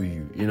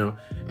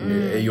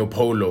VW, your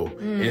Polo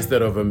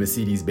instead of a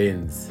Mercedes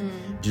Benz?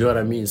 Do you know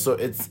what I mean? So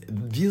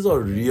these are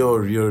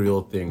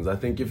real things. I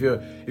think if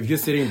you're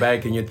sitting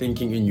back and you're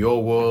thinking in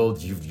your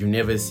world you've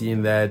never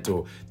seen that,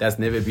 or that's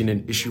never been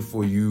an issue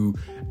for you,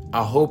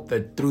 I hope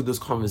that through this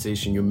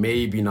conversation you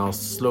may be now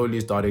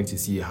slowly starting to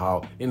see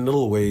how in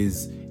little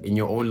ways, in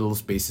your own little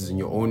spaces, in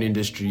your own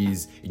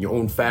industries, in your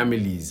own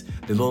families,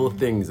 the little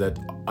things that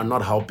are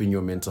not helping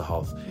your mental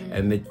health,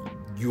 and that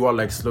you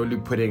are slowly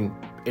putting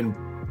in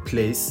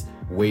place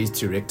ways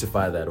to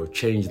rectify that or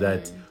change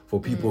that for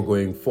people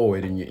going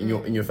forward, in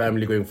your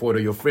family going forward, or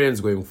your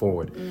friends going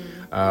forward.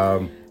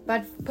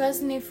 But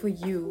personally for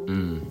you,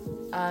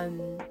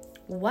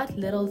 what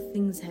little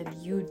things have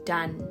you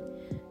done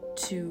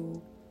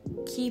to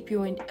keep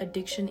your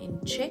addiction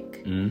in check,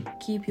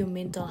 keep your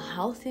mental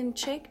health in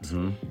check,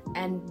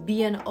 and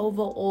be an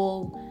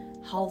overall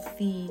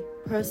healthy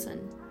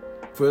person?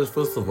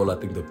 First of all, I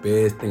think the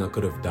best thing I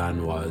could have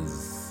done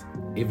was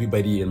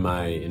everybody in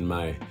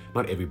my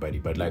not everybody,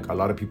 but a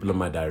lot of people in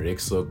my direct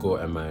circle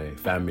and my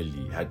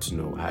family had to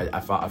know. I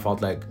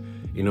felt like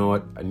you know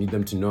what, I need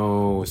them to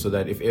know, so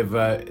that if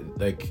ever,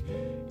 like,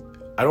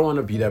 I don't want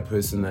to be that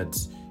person that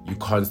you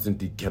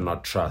constantly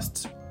cannot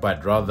trust,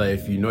 but rather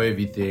if you know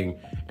everything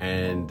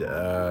and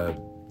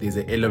there's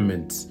an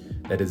element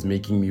that is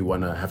making me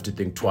want to have to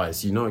think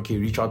twice, you know, okay,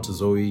 reach out to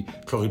Zoe.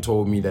 Chloe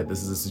told me that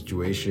this is a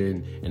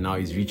situation and now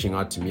he's reaching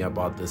out to me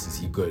about this. Is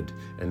he good?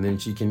 And then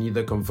she can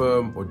either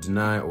confirm or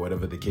deny or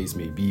whatever the case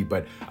may be.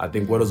 But I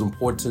think what was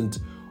important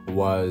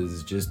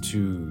was just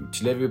to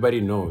let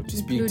everybody know, to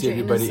speak to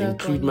everybody,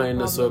 include my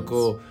inner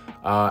circle,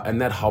 and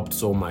that helped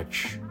so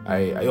much.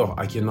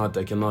 I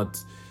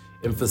cannot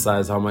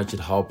emphasize how much it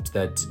helped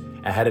that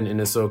I had an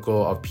inner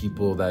circle of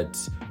people that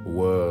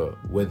were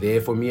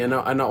there for me. And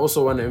I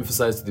also want to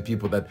emphasize to the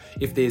people that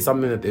if there's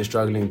something that they're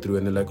struggling through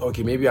and they're like,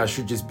 okay, maybe I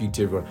should just speak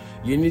to everyone,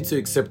 you need to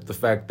accept the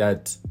fact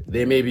that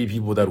there may be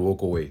people that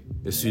walk away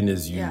as soon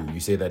as you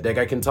say that. Like,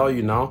 I can tell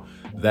you now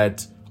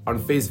that on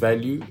face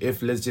value,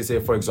 if let's just say,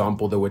 for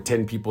example, there were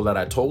 10 people that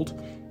I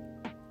told,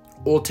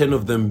 all 10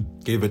 of them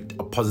gave it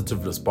a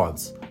positive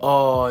response.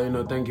 Oh, you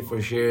know, thank you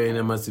for sharing.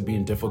 It must have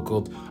been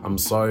difficult. I'm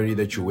sorry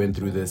that you went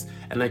through this.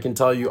 And I can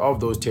tell you, of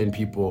those 10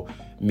 people,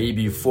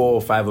 maybe 4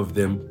 or 5 of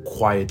them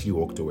quietly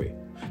walked away.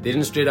 They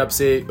didn't straight up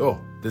say,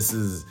 oh,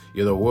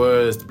 you're the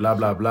worst, blah,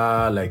 blah,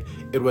 blah. Like,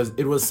 it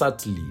was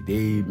subtly.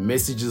 The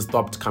messages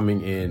stopped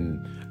coming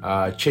in.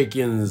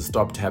 Check-ins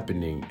stopped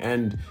happening.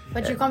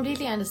 But you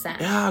completely understand.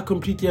 Yeah, I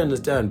completely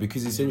understand,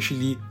 because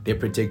essentially they're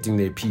protecting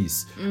their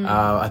peace.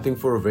 I think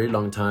for a very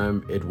long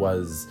time it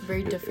was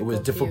very difficult. It was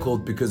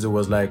difficult because it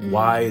was like,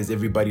 why is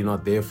everybody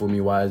not there for me?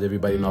 Why is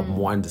everybody not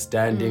more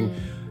understanding?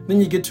 Then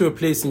you get to a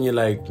place and you're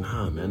like,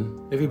 nah,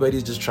 man,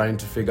 everybody's just trying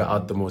to figure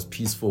out the most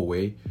peaceful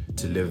way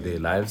to live their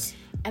lives.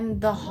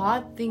 And the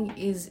hard thing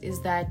is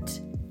that,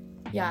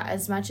 yeah,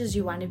 as much as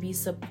you want to be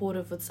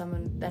supportive with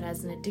someone that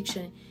has an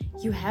addiction,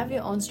 you have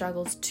your own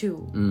struggles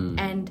too.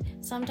 And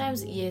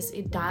sometimes, yes,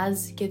 it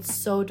does get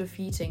so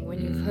defeating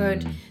when you've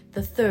heard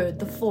the third,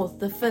 the fourth,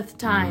 the fifth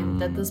time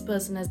that this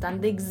person has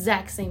done the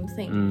exact same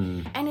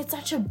thing. And it's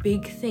such a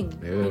big thing,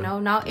 you know?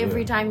 Now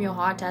every time your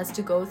heart has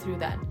to go through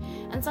that.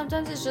 And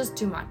sometimes it's just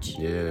too much.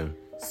 Yeah.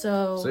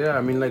 So yeah,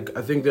 I mean, like,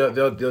 I think there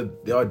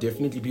are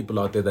definitely people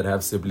out there that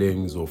have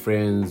siblings or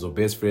friends or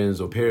best friends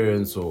or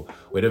parents or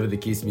whatever the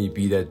case may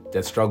be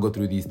that struggle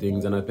through these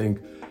things. And I think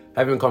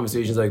having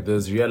conversations like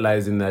this,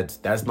 realizing that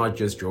that's not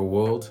just your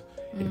world.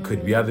 It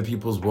could be other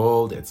people's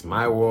world. It's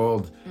my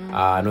world.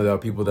 I know there are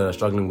people that are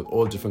struggling with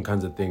all different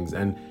kinds of things,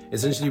 and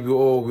essentially we're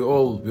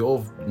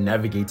all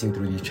navigating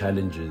through these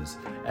challenges,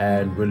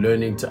 and we're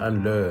learning to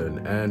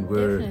unlearn,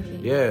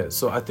 and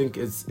So I think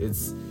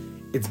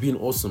it's been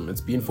awesome.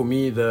 It's been, for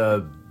me,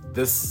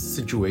 this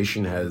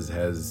situation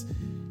has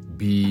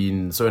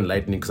been so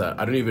enlightening, because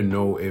I don't even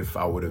know if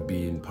I would have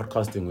been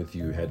podcasting with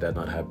you had that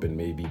not happened,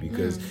 maybe,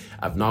 because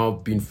I've now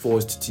been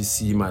forced to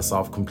see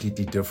myself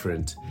completely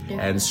different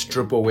and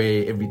strip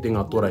away everything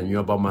I thought I knew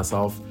about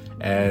myself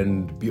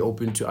and be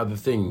open to other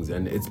things.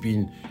 And it's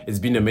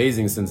been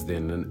amazing since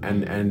then,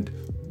 and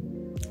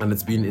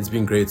it's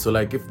been great. So,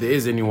 like, if there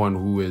is anyone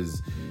who is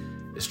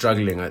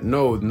struggling,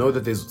 know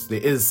that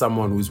there is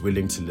someone who's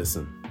willing to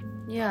listen.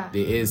 Yeah,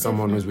 there is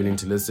someone who's willing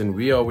to listen.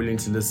 We are willing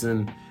to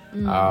listen.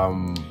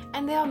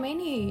 And there are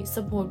many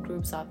support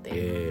groups out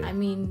there. I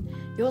mean,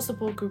 your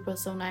support group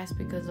was so nice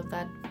because of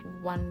that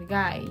one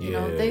guy. You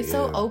know, they're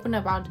so open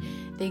about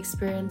the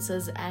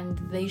experiences, and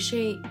they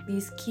share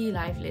these key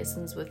life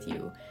lessons with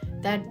you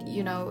that,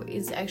 you know,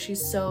 is actually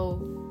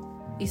so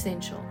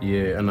essential.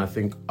 Yeah, and I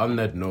think on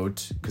that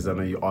note, because I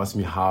know you asked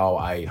me how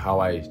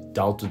I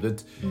dealt with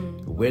it,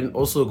 when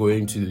also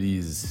going to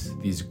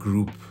these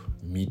group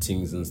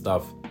meetings and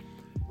stuff,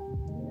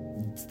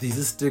 there's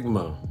a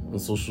stigma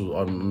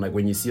on like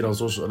when you see it on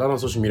social, not on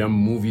social media,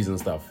 movies and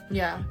stuff.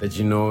 Yeah. That,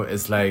 you know,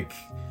 it's like,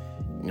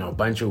 you know, a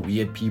bunch of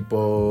weird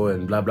people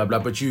and blah blah blah.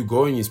 But you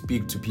go and you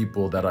speak to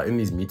people that are in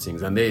these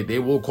meetings, and they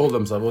will call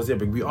themselves,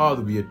 but we are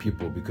the weird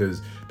people,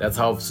 because that's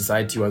how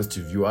society wants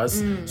to view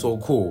us. So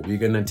cool, we're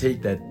gonna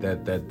take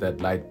that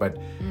light. But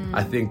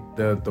I think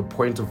the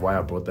point of why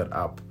I brought that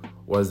up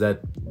was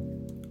that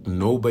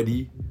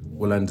nobody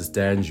will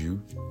understand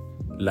you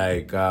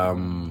like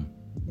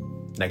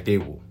they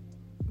will,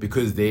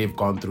 because they've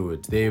gone through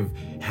it. They've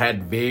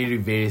had very,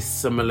 very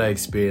similar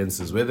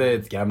experiences, whether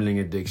it's gambling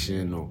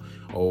addiction or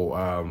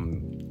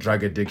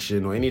drug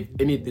addiction or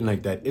anything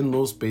like that, in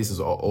those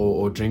spaces,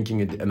 or drinking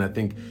it. And I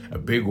think a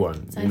big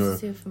one, it's nice to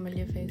see a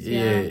familiar face.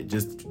 Yeah,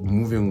 just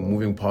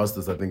moving past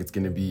this, I think it's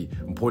going to be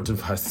important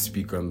for us to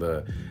speak on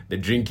the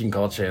drinking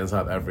culture in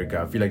South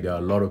Africa. I feel like there are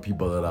a lot of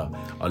people that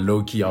are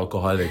low-key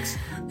alcoholics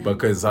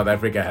because South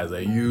Africa has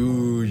a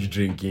huge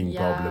drinking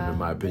problem, in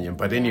my opinion.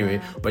 But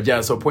anyway,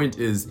 so point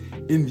is,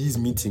 in these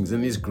meetings,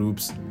 in these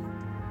groups,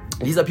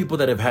 these are people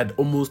that have had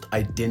almost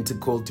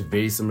identical to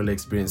very similar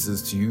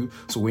experiences to you.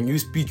 So when you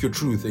speak your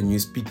truth and you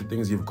speak the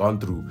things you've gone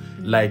through,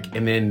 like,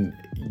 and then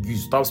you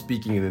stop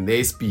speaking and then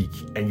they speak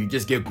and you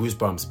just get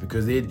goosebumps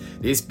because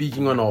they're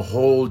speaking on a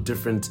whole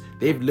different,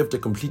 they've lived a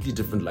completely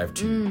different life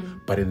too.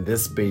 But in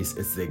this space,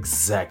 it's the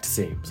exact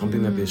same,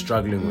 something that they're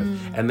struggling with.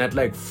 And that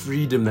like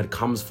freedom that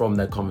comes from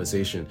that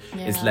conversation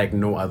is like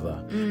no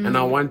other. And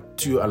I want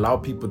to allow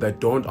people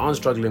that aren't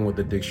struggling with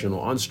addiction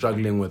or aren't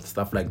struggling with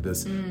stuff like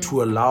this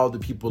to allow the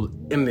people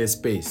in their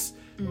space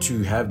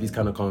to have these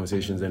kind of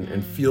conversations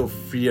and feel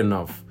free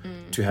enough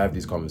to have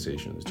these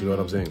conversations. Do you know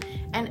what I'm saying?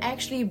 And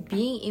actually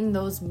being in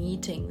those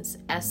meetings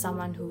as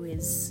someone who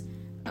is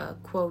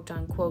quote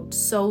unquote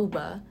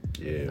sober,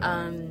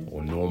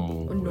 or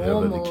normal,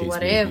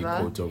 whatever,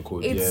 quote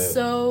unquote, it's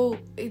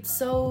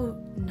so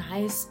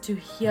nice to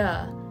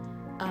hear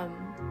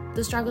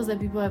the struggles that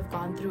people have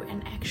gone through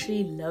and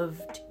actually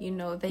lived. You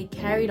know, they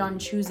carried on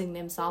choosing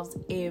themselves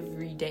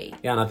every day.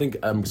 Yeah, and I think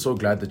I'm so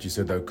glad that you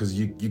said that, because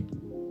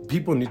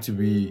people need to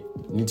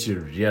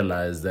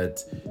realize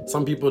that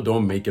some people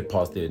don't make it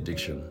past their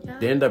addiction.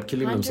 They end up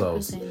killing 100%.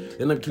 Themselves. They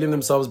end up killing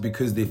themselves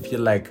because they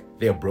feel like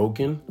they're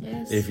broken.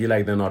 They feel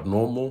like they're not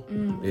normal.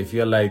 They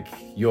feel like,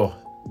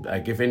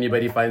 like if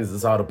anybody finds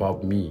this out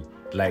about me,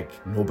 like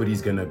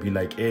nobody's gonna be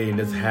like, hey,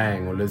 let's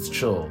hang or let's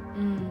chill.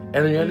 And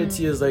the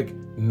reality is like,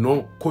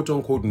 no, quote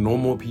unquote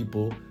normal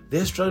people,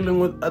 they're struggling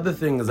with other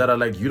things that are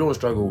like you don't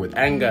struggle with.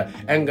 Anger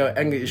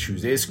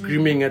issues. They're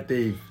screaming at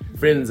their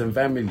friends and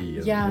family.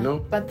 You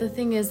know? But the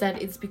thing is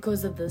that it's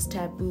because of this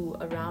taboo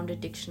around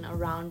addiction,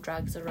 around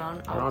drugs, around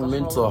alcohol,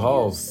 mental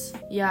health.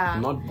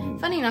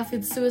 Funny enough,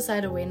 it's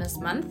Suicide Awareness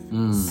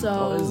Month.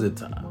 So is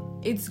it?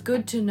 It's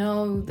good to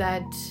know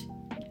that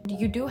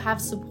you do have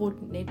support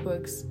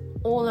networks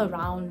all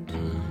around.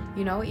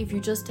 You know, if you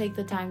just take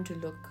the time to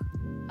look.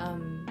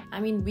 I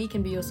mean, we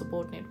can be your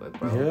support network,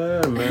 bro.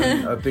 Yeah,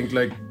 man. I think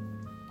like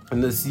in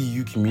the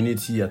CU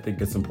community, I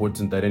think it's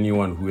important that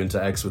anyone who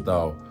interacts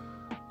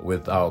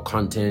with our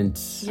content,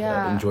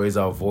 enjoys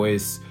our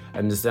voice,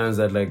 understands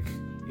that like,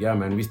 yeah,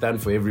 man, we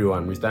stand for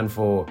everyone. We stand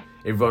for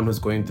everyone who's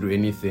going through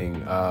anything.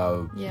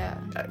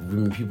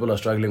 People are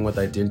struggling with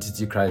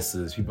identity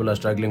crisis. People are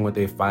struggling with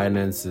their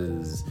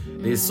finances.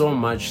 There's so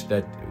much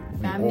that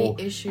family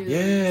issues.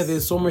 Yeah,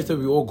 there's so much that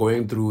we're all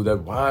going through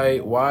that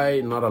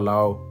why not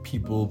allow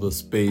people the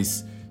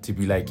space to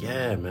be like,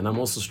 yeah, man, I'm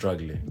also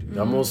struggling.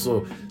 I'm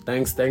also,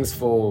 thanks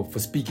for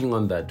speaking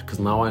on that, because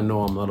now I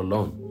know I'm not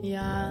alone.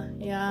 Yeah.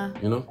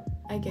 You know?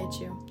 I get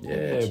you.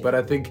 Yeah, but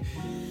I think,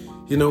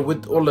 you know,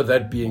 with all of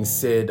that being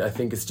said, I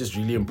think it's just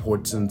really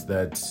important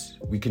that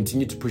we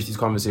continue to push these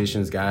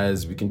conversations,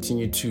 guys. We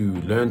continue to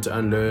learn to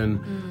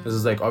unlearn. This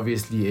is like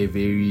obviously a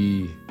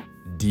very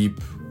deep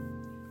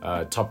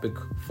topic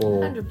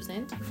for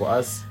 100% for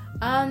us.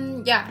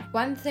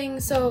 One thing,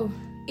 so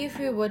if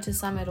we were to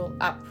sum it all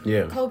up,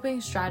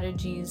 coping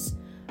strategies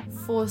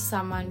for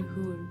someone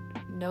who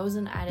knows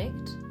an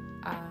addict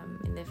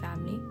in their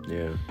family,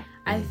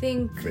 I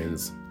think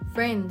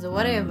friends or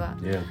whatever,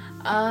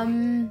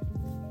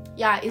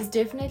 is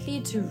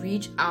definitely to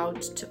reach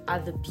out to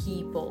other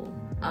people,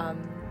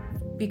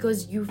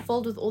 because you're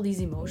filled with all these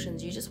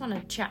emotions. You just want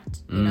to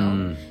chat, you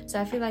know.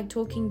 So I feel like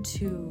talking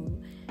to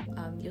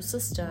your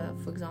sister,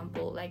 for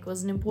example, like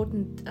was an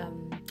important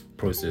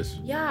process.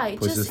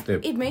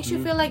 It makes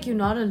you feel like you're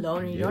not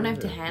alone and you don't have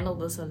to handle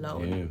this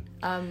alone.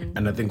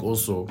 And I think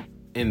also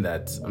in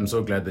that, I'm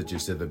so glad that you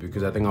said that,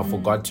 because I think I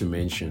forgot to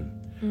mention,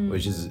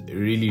 which is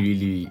really,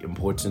 really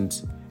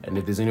important. And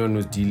if there's anyone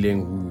who's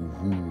dealing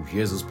who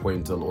hears this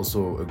point, I'll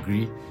also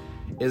agree,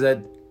 is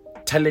that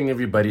telling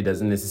everybody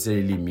doesn't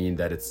necessarily mean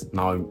that it's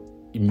now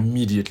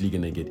immediately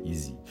gonna get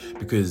easy,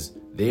 because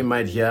they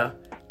might hear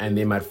and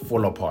they might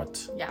fall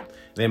apart.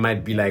 They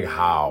might be like,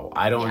 how?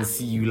 I don't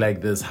see you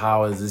like this.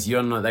 How is this?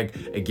 You're not like,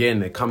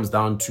 again, it comes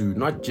down to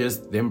not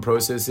just them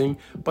processing,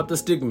 but the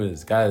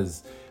stigmas,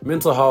 guys.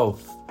 Mental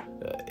health,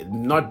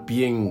 not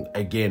being,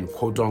 again,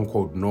 quote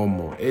unquote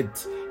normal.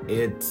 It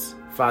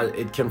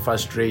can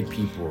frustrate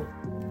people,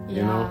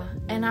 you know?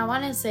 And I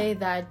want to say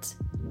that,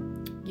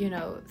 you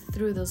know,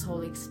 through this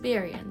whole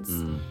experience,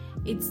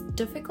 it's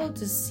difficult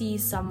to see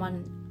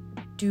someone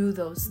do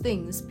those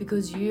things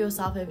because you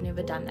yourself have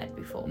never done that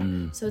before.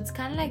 So it's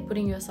kind of like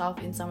putting yourself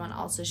in someone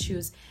else's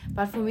shoes.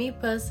 But for me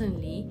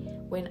personally,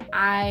 when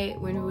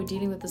we were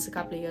dealing with this a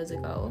couple of years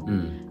ago,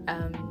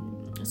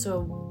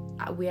 so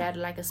we had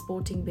like a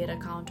sporting bet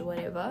account or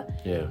whatever,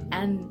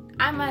 and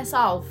I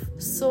myself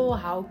saw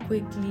how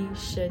quickly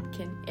shit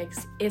can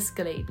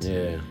escalate.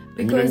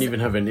 Because you don't even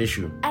have an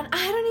issue, and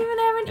I don't even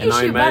have an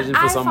issue, but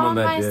I found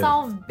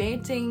myself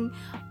betting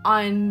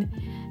on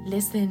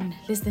less than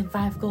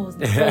 5 goals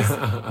in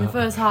the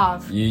first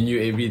half. You knew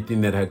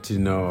everything that had to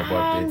know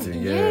about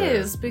betting.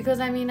 Yes,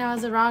 because I mean I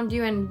was around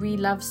you and we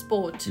love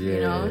sport, you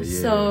know.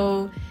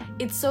 So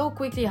it's so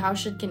quickly how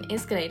shit can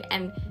escalate.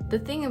 And the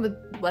thing with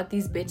what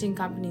these betting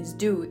companies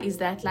do is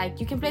that like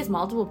you can place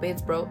multiple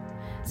bets, bro.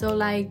 So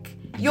like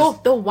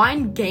the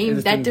one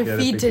game that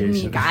defeated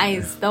me,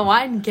 guys, the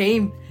one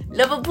game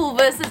Liverpool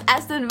versus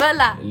Aston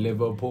Villa.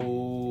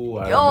 Liverpool.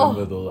 I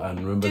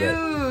remember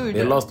that.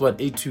 They lost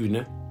 8-2,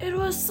 ne? It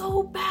was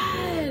so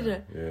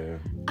bad. Yeah.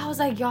 I was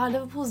like, yeah,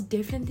 Liverpool's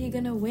definitely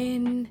gonna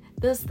win.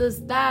 This,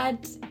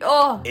 that.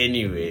 Oh.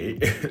 Anyway.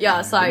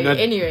 Yeah, sorry.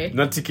 Anyway.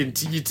 Not to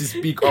continue to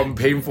speak on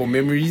painful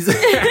memories.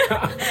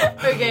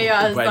 Okay,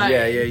 yeah. But sorry.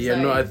 yeah.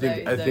 Sorry, No, I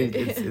think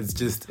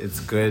it's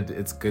good.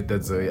 It's good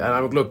that Zoe.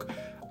 And look,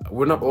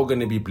 we're not all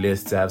gonna be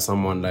blessed to have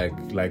someone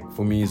like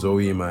for me,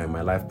 Zoe, my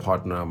life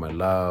partner, my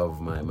love,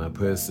 my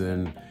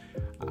person.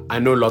 I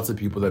know lots of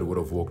people that would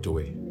have walked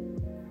away.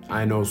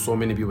 I know so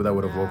many people that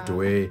would have walked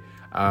away.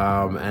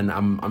 And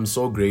I'm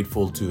so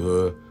grateful to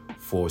her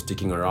for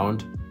sticking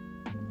around,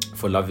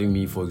 for loving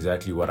me for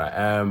exactly what I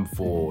am,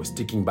 for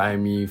sticking by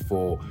me,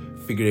 for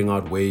figuring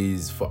out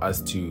ways for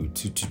us to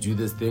do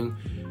this thing.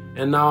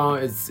 And now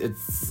it's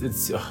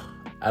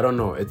I don't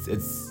know,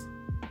 it's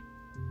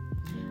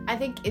I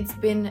think it's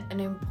been an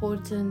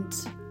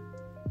important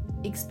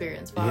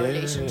experience for our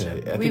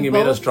relationship. I think it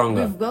made us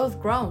stronger. We've both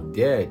grown.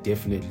 Yeah,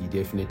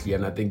 definitely.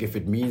 And I think if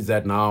it means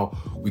that now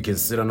we can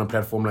sit on a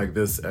platform like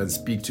this and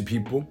speak to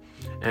people,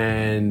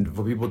 and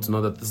for people to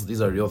know that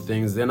these are real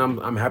things, then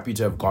I'm happy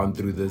to have gone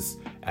through this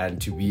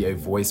and to be a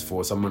voice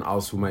for someone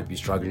else who might be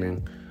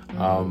struggling.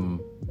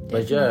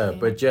 But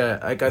yeah,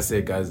 like I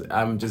said, guys,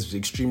 I'm just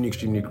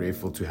extremely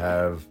grateful to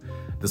have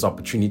this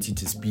opportunity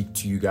to speak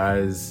to you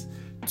guys,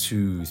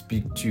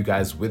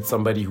 with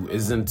somebody who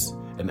isn't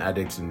an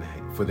addict, and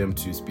for them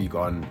to speak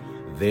on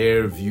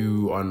their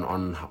view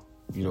on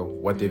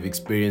what they've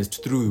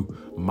experienced through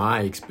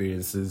my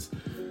experiences.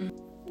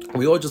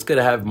 We all just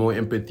gotta have more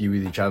empathy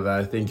with each other.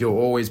 I think you'll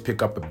always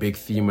pick up a big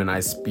theme when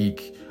I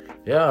speak.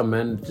 Yeah,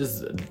 man,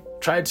 just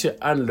try to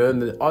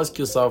unlearn. Ask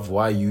yourself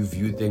why you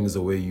view things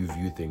the way you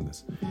view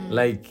things.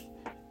 Like,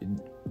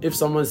 if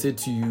someone said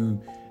to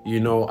you,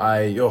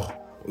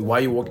 why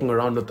are you walking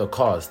around with a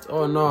cast?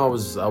 Oh no, I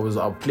was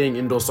playing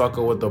indoor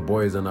soccer with the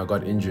boys and I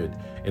got injured.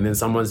 And then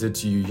someone said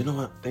to you, you know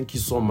what? Thank you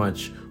so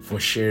much for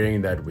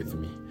sharing that with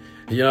me.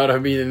 You know what I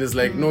mean? And it's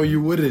like, no, you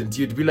wouldn't.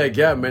 You'd be like,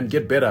 yeah, man,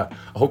 get better.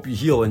 I hope you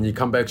heal and you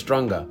come back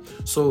stronger.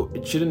 So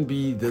it shouldn't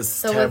be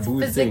this taboo thing.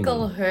 With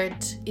physical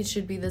hurt, it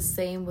should be the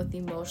same with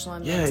emotional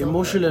and mental. Yeah,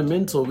 emotional and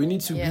mental. We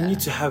need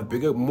to have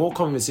more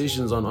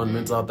conversations on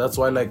mental health. That's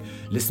why, like,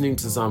 listening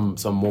to some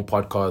more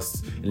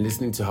podcasts and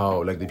listening to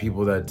how, like, the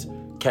people that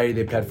carry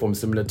their platform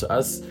similar to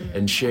us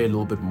and share a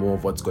little bit more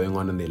of what's going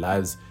on in their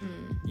lives,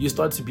 you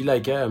start to be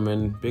like, yeah,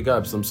 man, big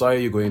ups. I'm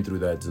sorry you're going through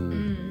that.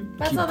 And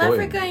but South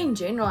Africa in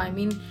general, I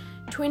mean,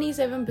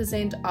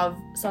 27% of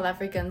South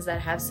Africans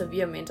that have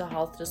severe mental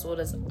health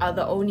disorders are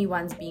the only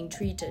ones being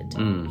treated.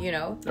 Only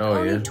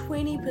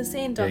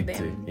 20% of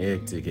them.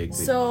 Hectic.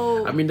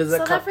 So I mean,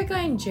 South Africa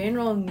in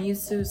general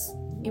needs to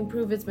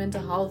improve its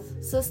mental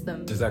health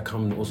system. Does that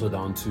come also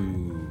down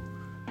to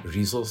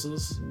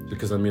resources?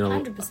 Because I mean,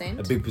 100%.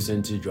 A big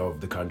percentage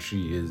of the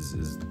country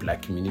is the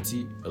black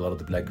community. A lot of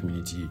the black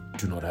community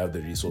do not have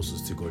the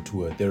resources to go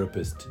to a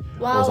therapist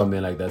or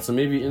something like that. So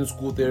maybe in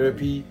school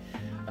therapy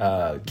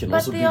can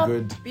also be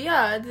good.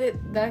 Yeah,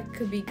 that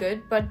could be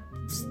good. But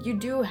you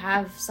do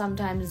have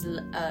sometimes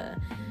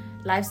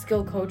life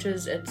skill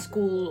coaches at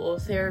school or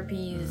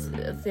therapy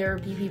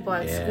people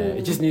at school.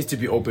 It just needs to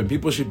be open.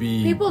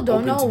 People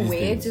don't know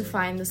where to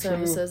find the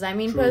services. I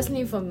mean,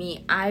 personally for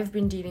me, I've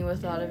been dealing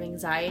with a lot of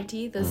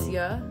anxiety this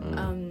year.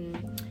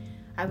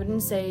 I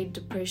wouldn't say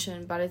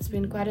depression, but it's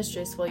been quite a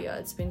stressful year.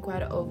 It's been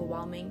quite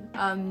overwhelming.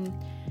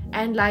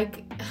 And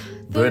like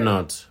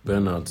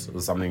burnout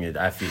is something that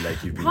I feel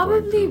like you've been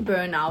probably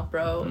burnout,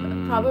 bro.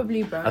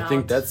 Probably burnout. I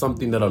think that's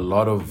something that a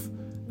lot of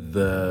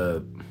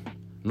the,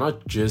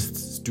 not just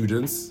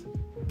students,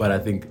 but I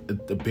think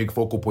the big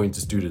focal point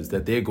is students,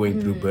 that they're going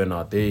through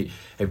burnout. They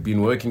have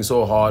been working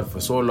so hard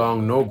for so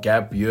long, no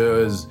gap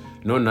years,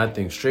 no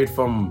nothing. Straight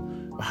from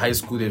high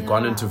school, they've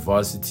gone into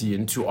varsity,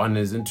 into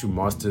honors, into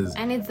masters.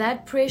 And it's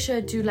that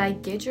pressure to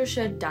like get your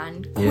shit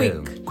done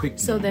quick,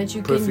 so that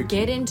you can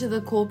get into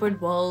the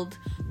corporate world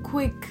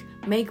quick,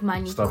 make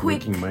money, start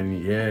making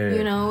money.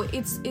 You know,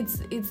 it's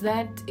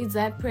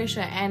that pressure,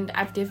 and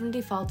I've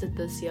definitely felt it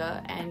this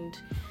year. And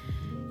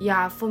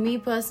yeah, for me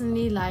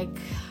personally, like,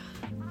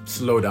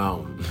 slow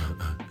down.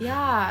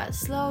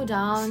 Slow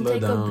down,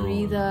 take a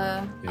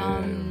breather.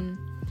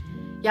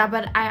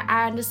 But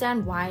I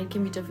understand why it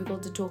can be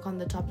difficult to talk on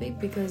the topic,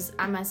 because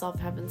I myself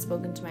haven't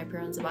spoken to my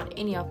parents about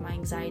any of my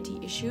anxiety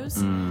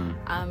issues.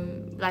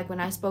 Like when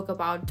I spoke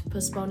about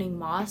postponing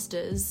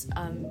masters,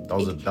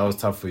 that was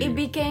tough for you. It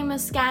became a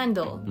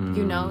scandal.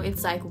 You know,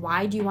 it's like,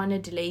 why do you want to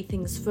delay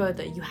things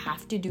further? You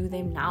have to do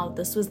them now.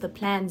 This was the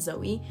plan,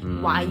 Zoe.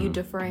 Why are you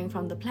differing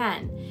from the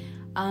plan?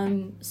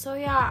 So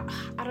yeah,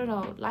 I don't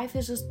know, life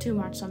is just too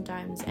much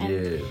sometimes,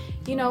 and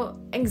you know,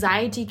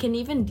 anxiety can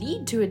even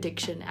lead to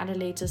addiction at a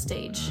later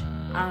stage.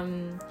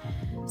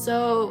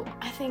 So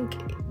I think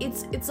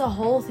it's a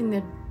whole thing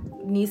that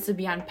needs to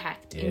be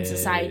unpacked in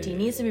society,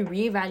 needs to be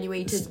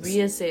reevaluated,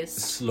 reassessed.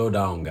 Slow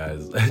down,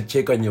 guys.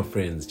 Check on your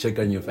friends, check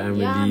on your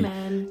family. Yeah,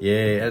 man.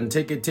 Yeah, and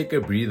take a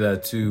breather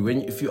too.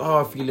 If you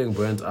are feeling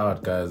burnt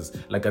out, guys,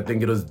 like I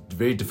think it was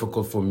very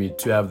difficult for me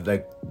to have,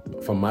 like,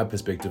 from my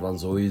perspective on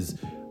Zoe's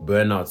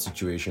burnout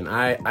situation.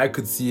 I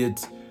could see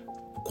it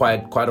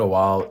quite a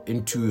while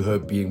into her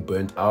being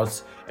burnt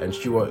out, and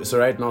so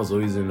right now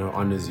Zoe's in her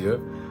honors year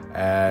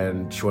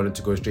and she wanted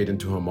to go straight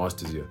into her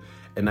master's year,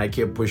 and I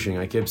kept pushing.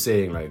 I kept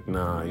saying, like,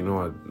 nah, you know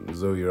what,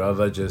 Zoe,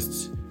 rather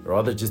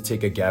just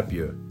take a gap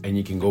year and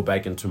you can go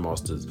back into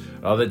masters,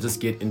 rather just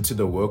get into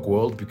the work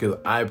world, because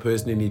I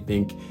personally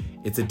think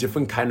it's a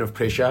different kind of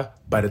pressure,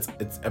 but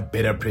it's a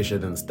better pressure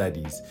than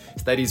studies.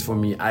 Studies, for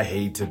me, I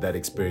hated that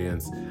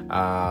experience,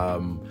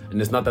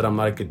 and it's not that I'm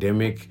not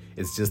academic,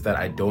 it's just that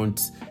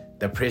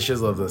the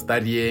pressures of the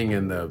studying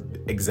and the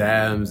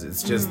exams,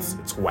 it's just,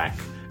 it's whack.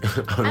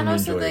 And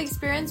also the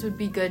experience would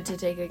be good to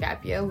take a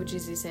gap year, which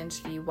is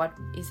essentially what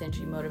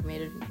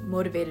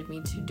motivated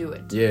me to do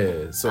it.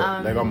 Yeah, so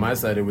like on my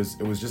side, it was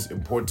just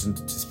important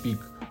to speak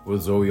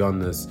with Zoe on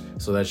this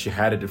so that she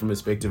had a different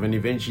perspective, and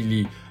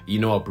eventually,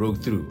 I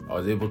broke through. I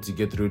was able to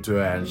get through to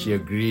her, and she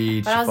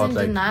agreed. But I was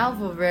in denial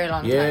for a very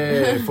long time.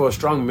 Yeah, for a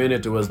strong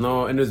minute, it was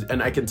no,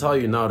 and I can tell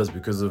you now, that's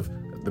because of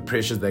the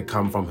pressures that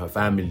come from her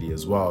family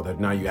as well, that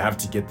now you have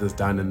to get this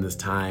done in this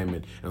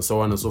time, and so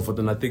on and so forth.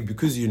 And I think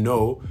because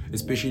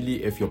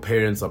especially if your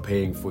parents are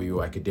paying for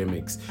your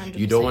academics, 100%.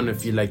 You don't want to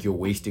feel like you're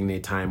wasting their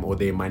time or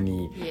their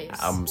money.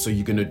 Yes. So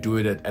you're going to do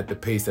it at the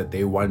pace that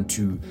they want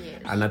to.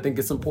 Yes. And I think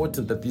it's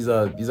important that these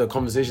are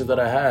conversations that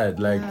I had.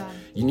 Like,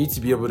 you need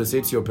to be able to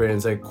say to your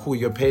parents, like, cool,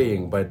 you're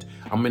paying, but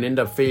I'm going to end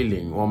up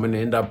failing, or I'm going to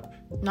end up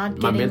not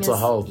my mental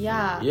health.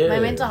 Yeah,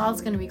 my mental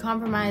health's going to be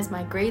compromised.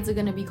 My grades are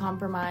going to be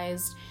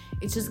compromised.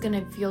 It's just going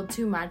to feel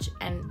too much.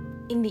 And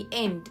in the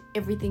end,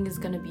 everything is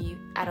going to be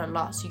at a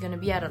loss. You're going to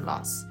be at a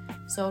loss.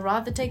 So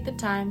rather take the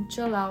time,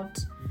 chill out,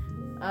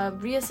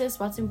 reassess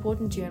what's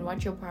important to you and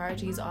what your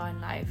priorities are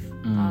in life.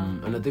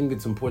 And I think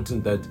it's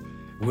important that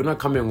we're not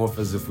coming off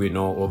as if we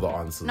know all the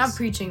answers. Not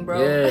preaching,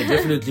 bro. Yeah,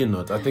 definitely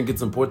not. I think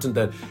it's important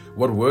that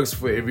what works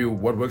for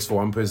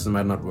one person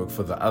might not work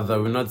for the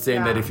other. We're not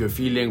saying that if you're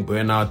feeling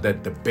burnout,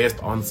 that the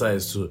best answer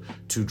is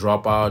to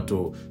drop out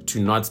or to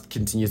not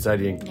continue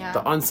studying. Yeah.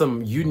 The answer,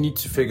 you need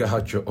to figure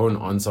out your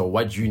own answer,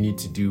 what you need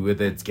to do,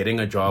 whether it's getting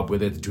a job,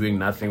 whether it's doing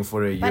nothing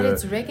for a year. But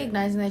it's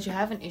recognizing that you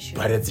have an issue.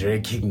 But it's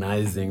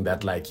recognizing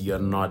that, like, you're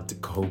not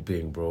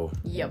coping, bro.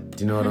 Yep.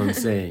 Do you know what I'm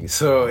saying?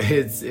 So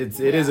it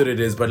is what it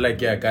is. But, like,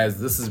 yeah, guys,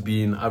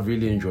 I've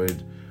really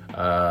enjoyed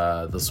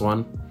this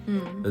one.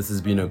 This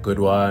has been a good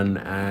one,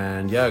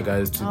 and yeah,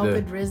 guys, I hope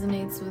it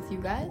resonates with you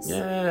guys.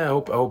 Yeah, I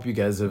hope you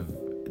guys have.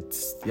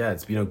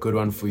 It's been a good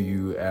one for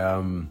you.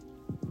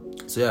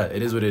 So yeah,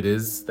 it is what it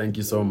is. Thank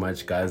you so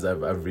much, guys.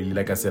 I've really,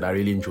 like I said, I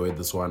really enjoyed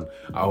this one.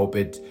 I hope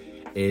it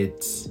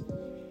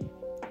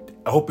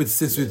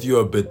sits with you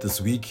a bit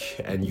this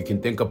week, and you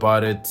can think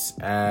about it,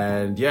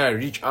 and yeah,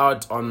 reach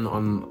out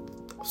on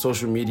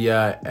social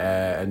media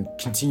and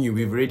continue.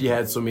 We've already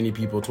had so many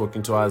people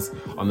talking to us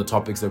on the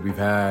topics that we've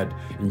had,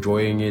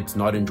 enjoying it,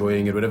 not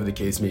enjoying it, whatever the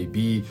case may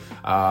be.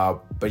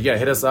 But yeah,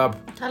 hit us up.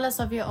 Tell us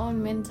of your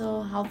own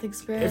mental health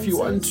experiences. If you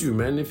want to,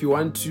 man. If you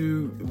want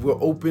to,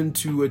 we're open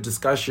to a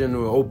discussion.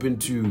 We're open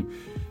to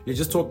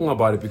just talking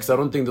about it, because I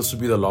don't think this will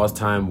be the last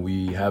time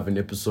we have an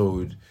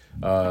episode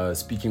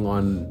speaking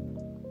on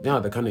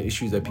the kind of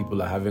issues that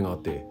people are having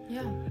out there.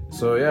 Yeah.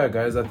 So yeah,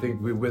 guys, I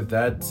think with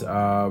that,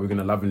 we're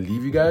gonna love and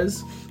leave you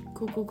guys.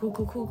 Cool.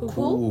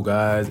 Cool,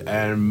 guys,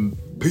 and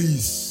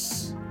peace.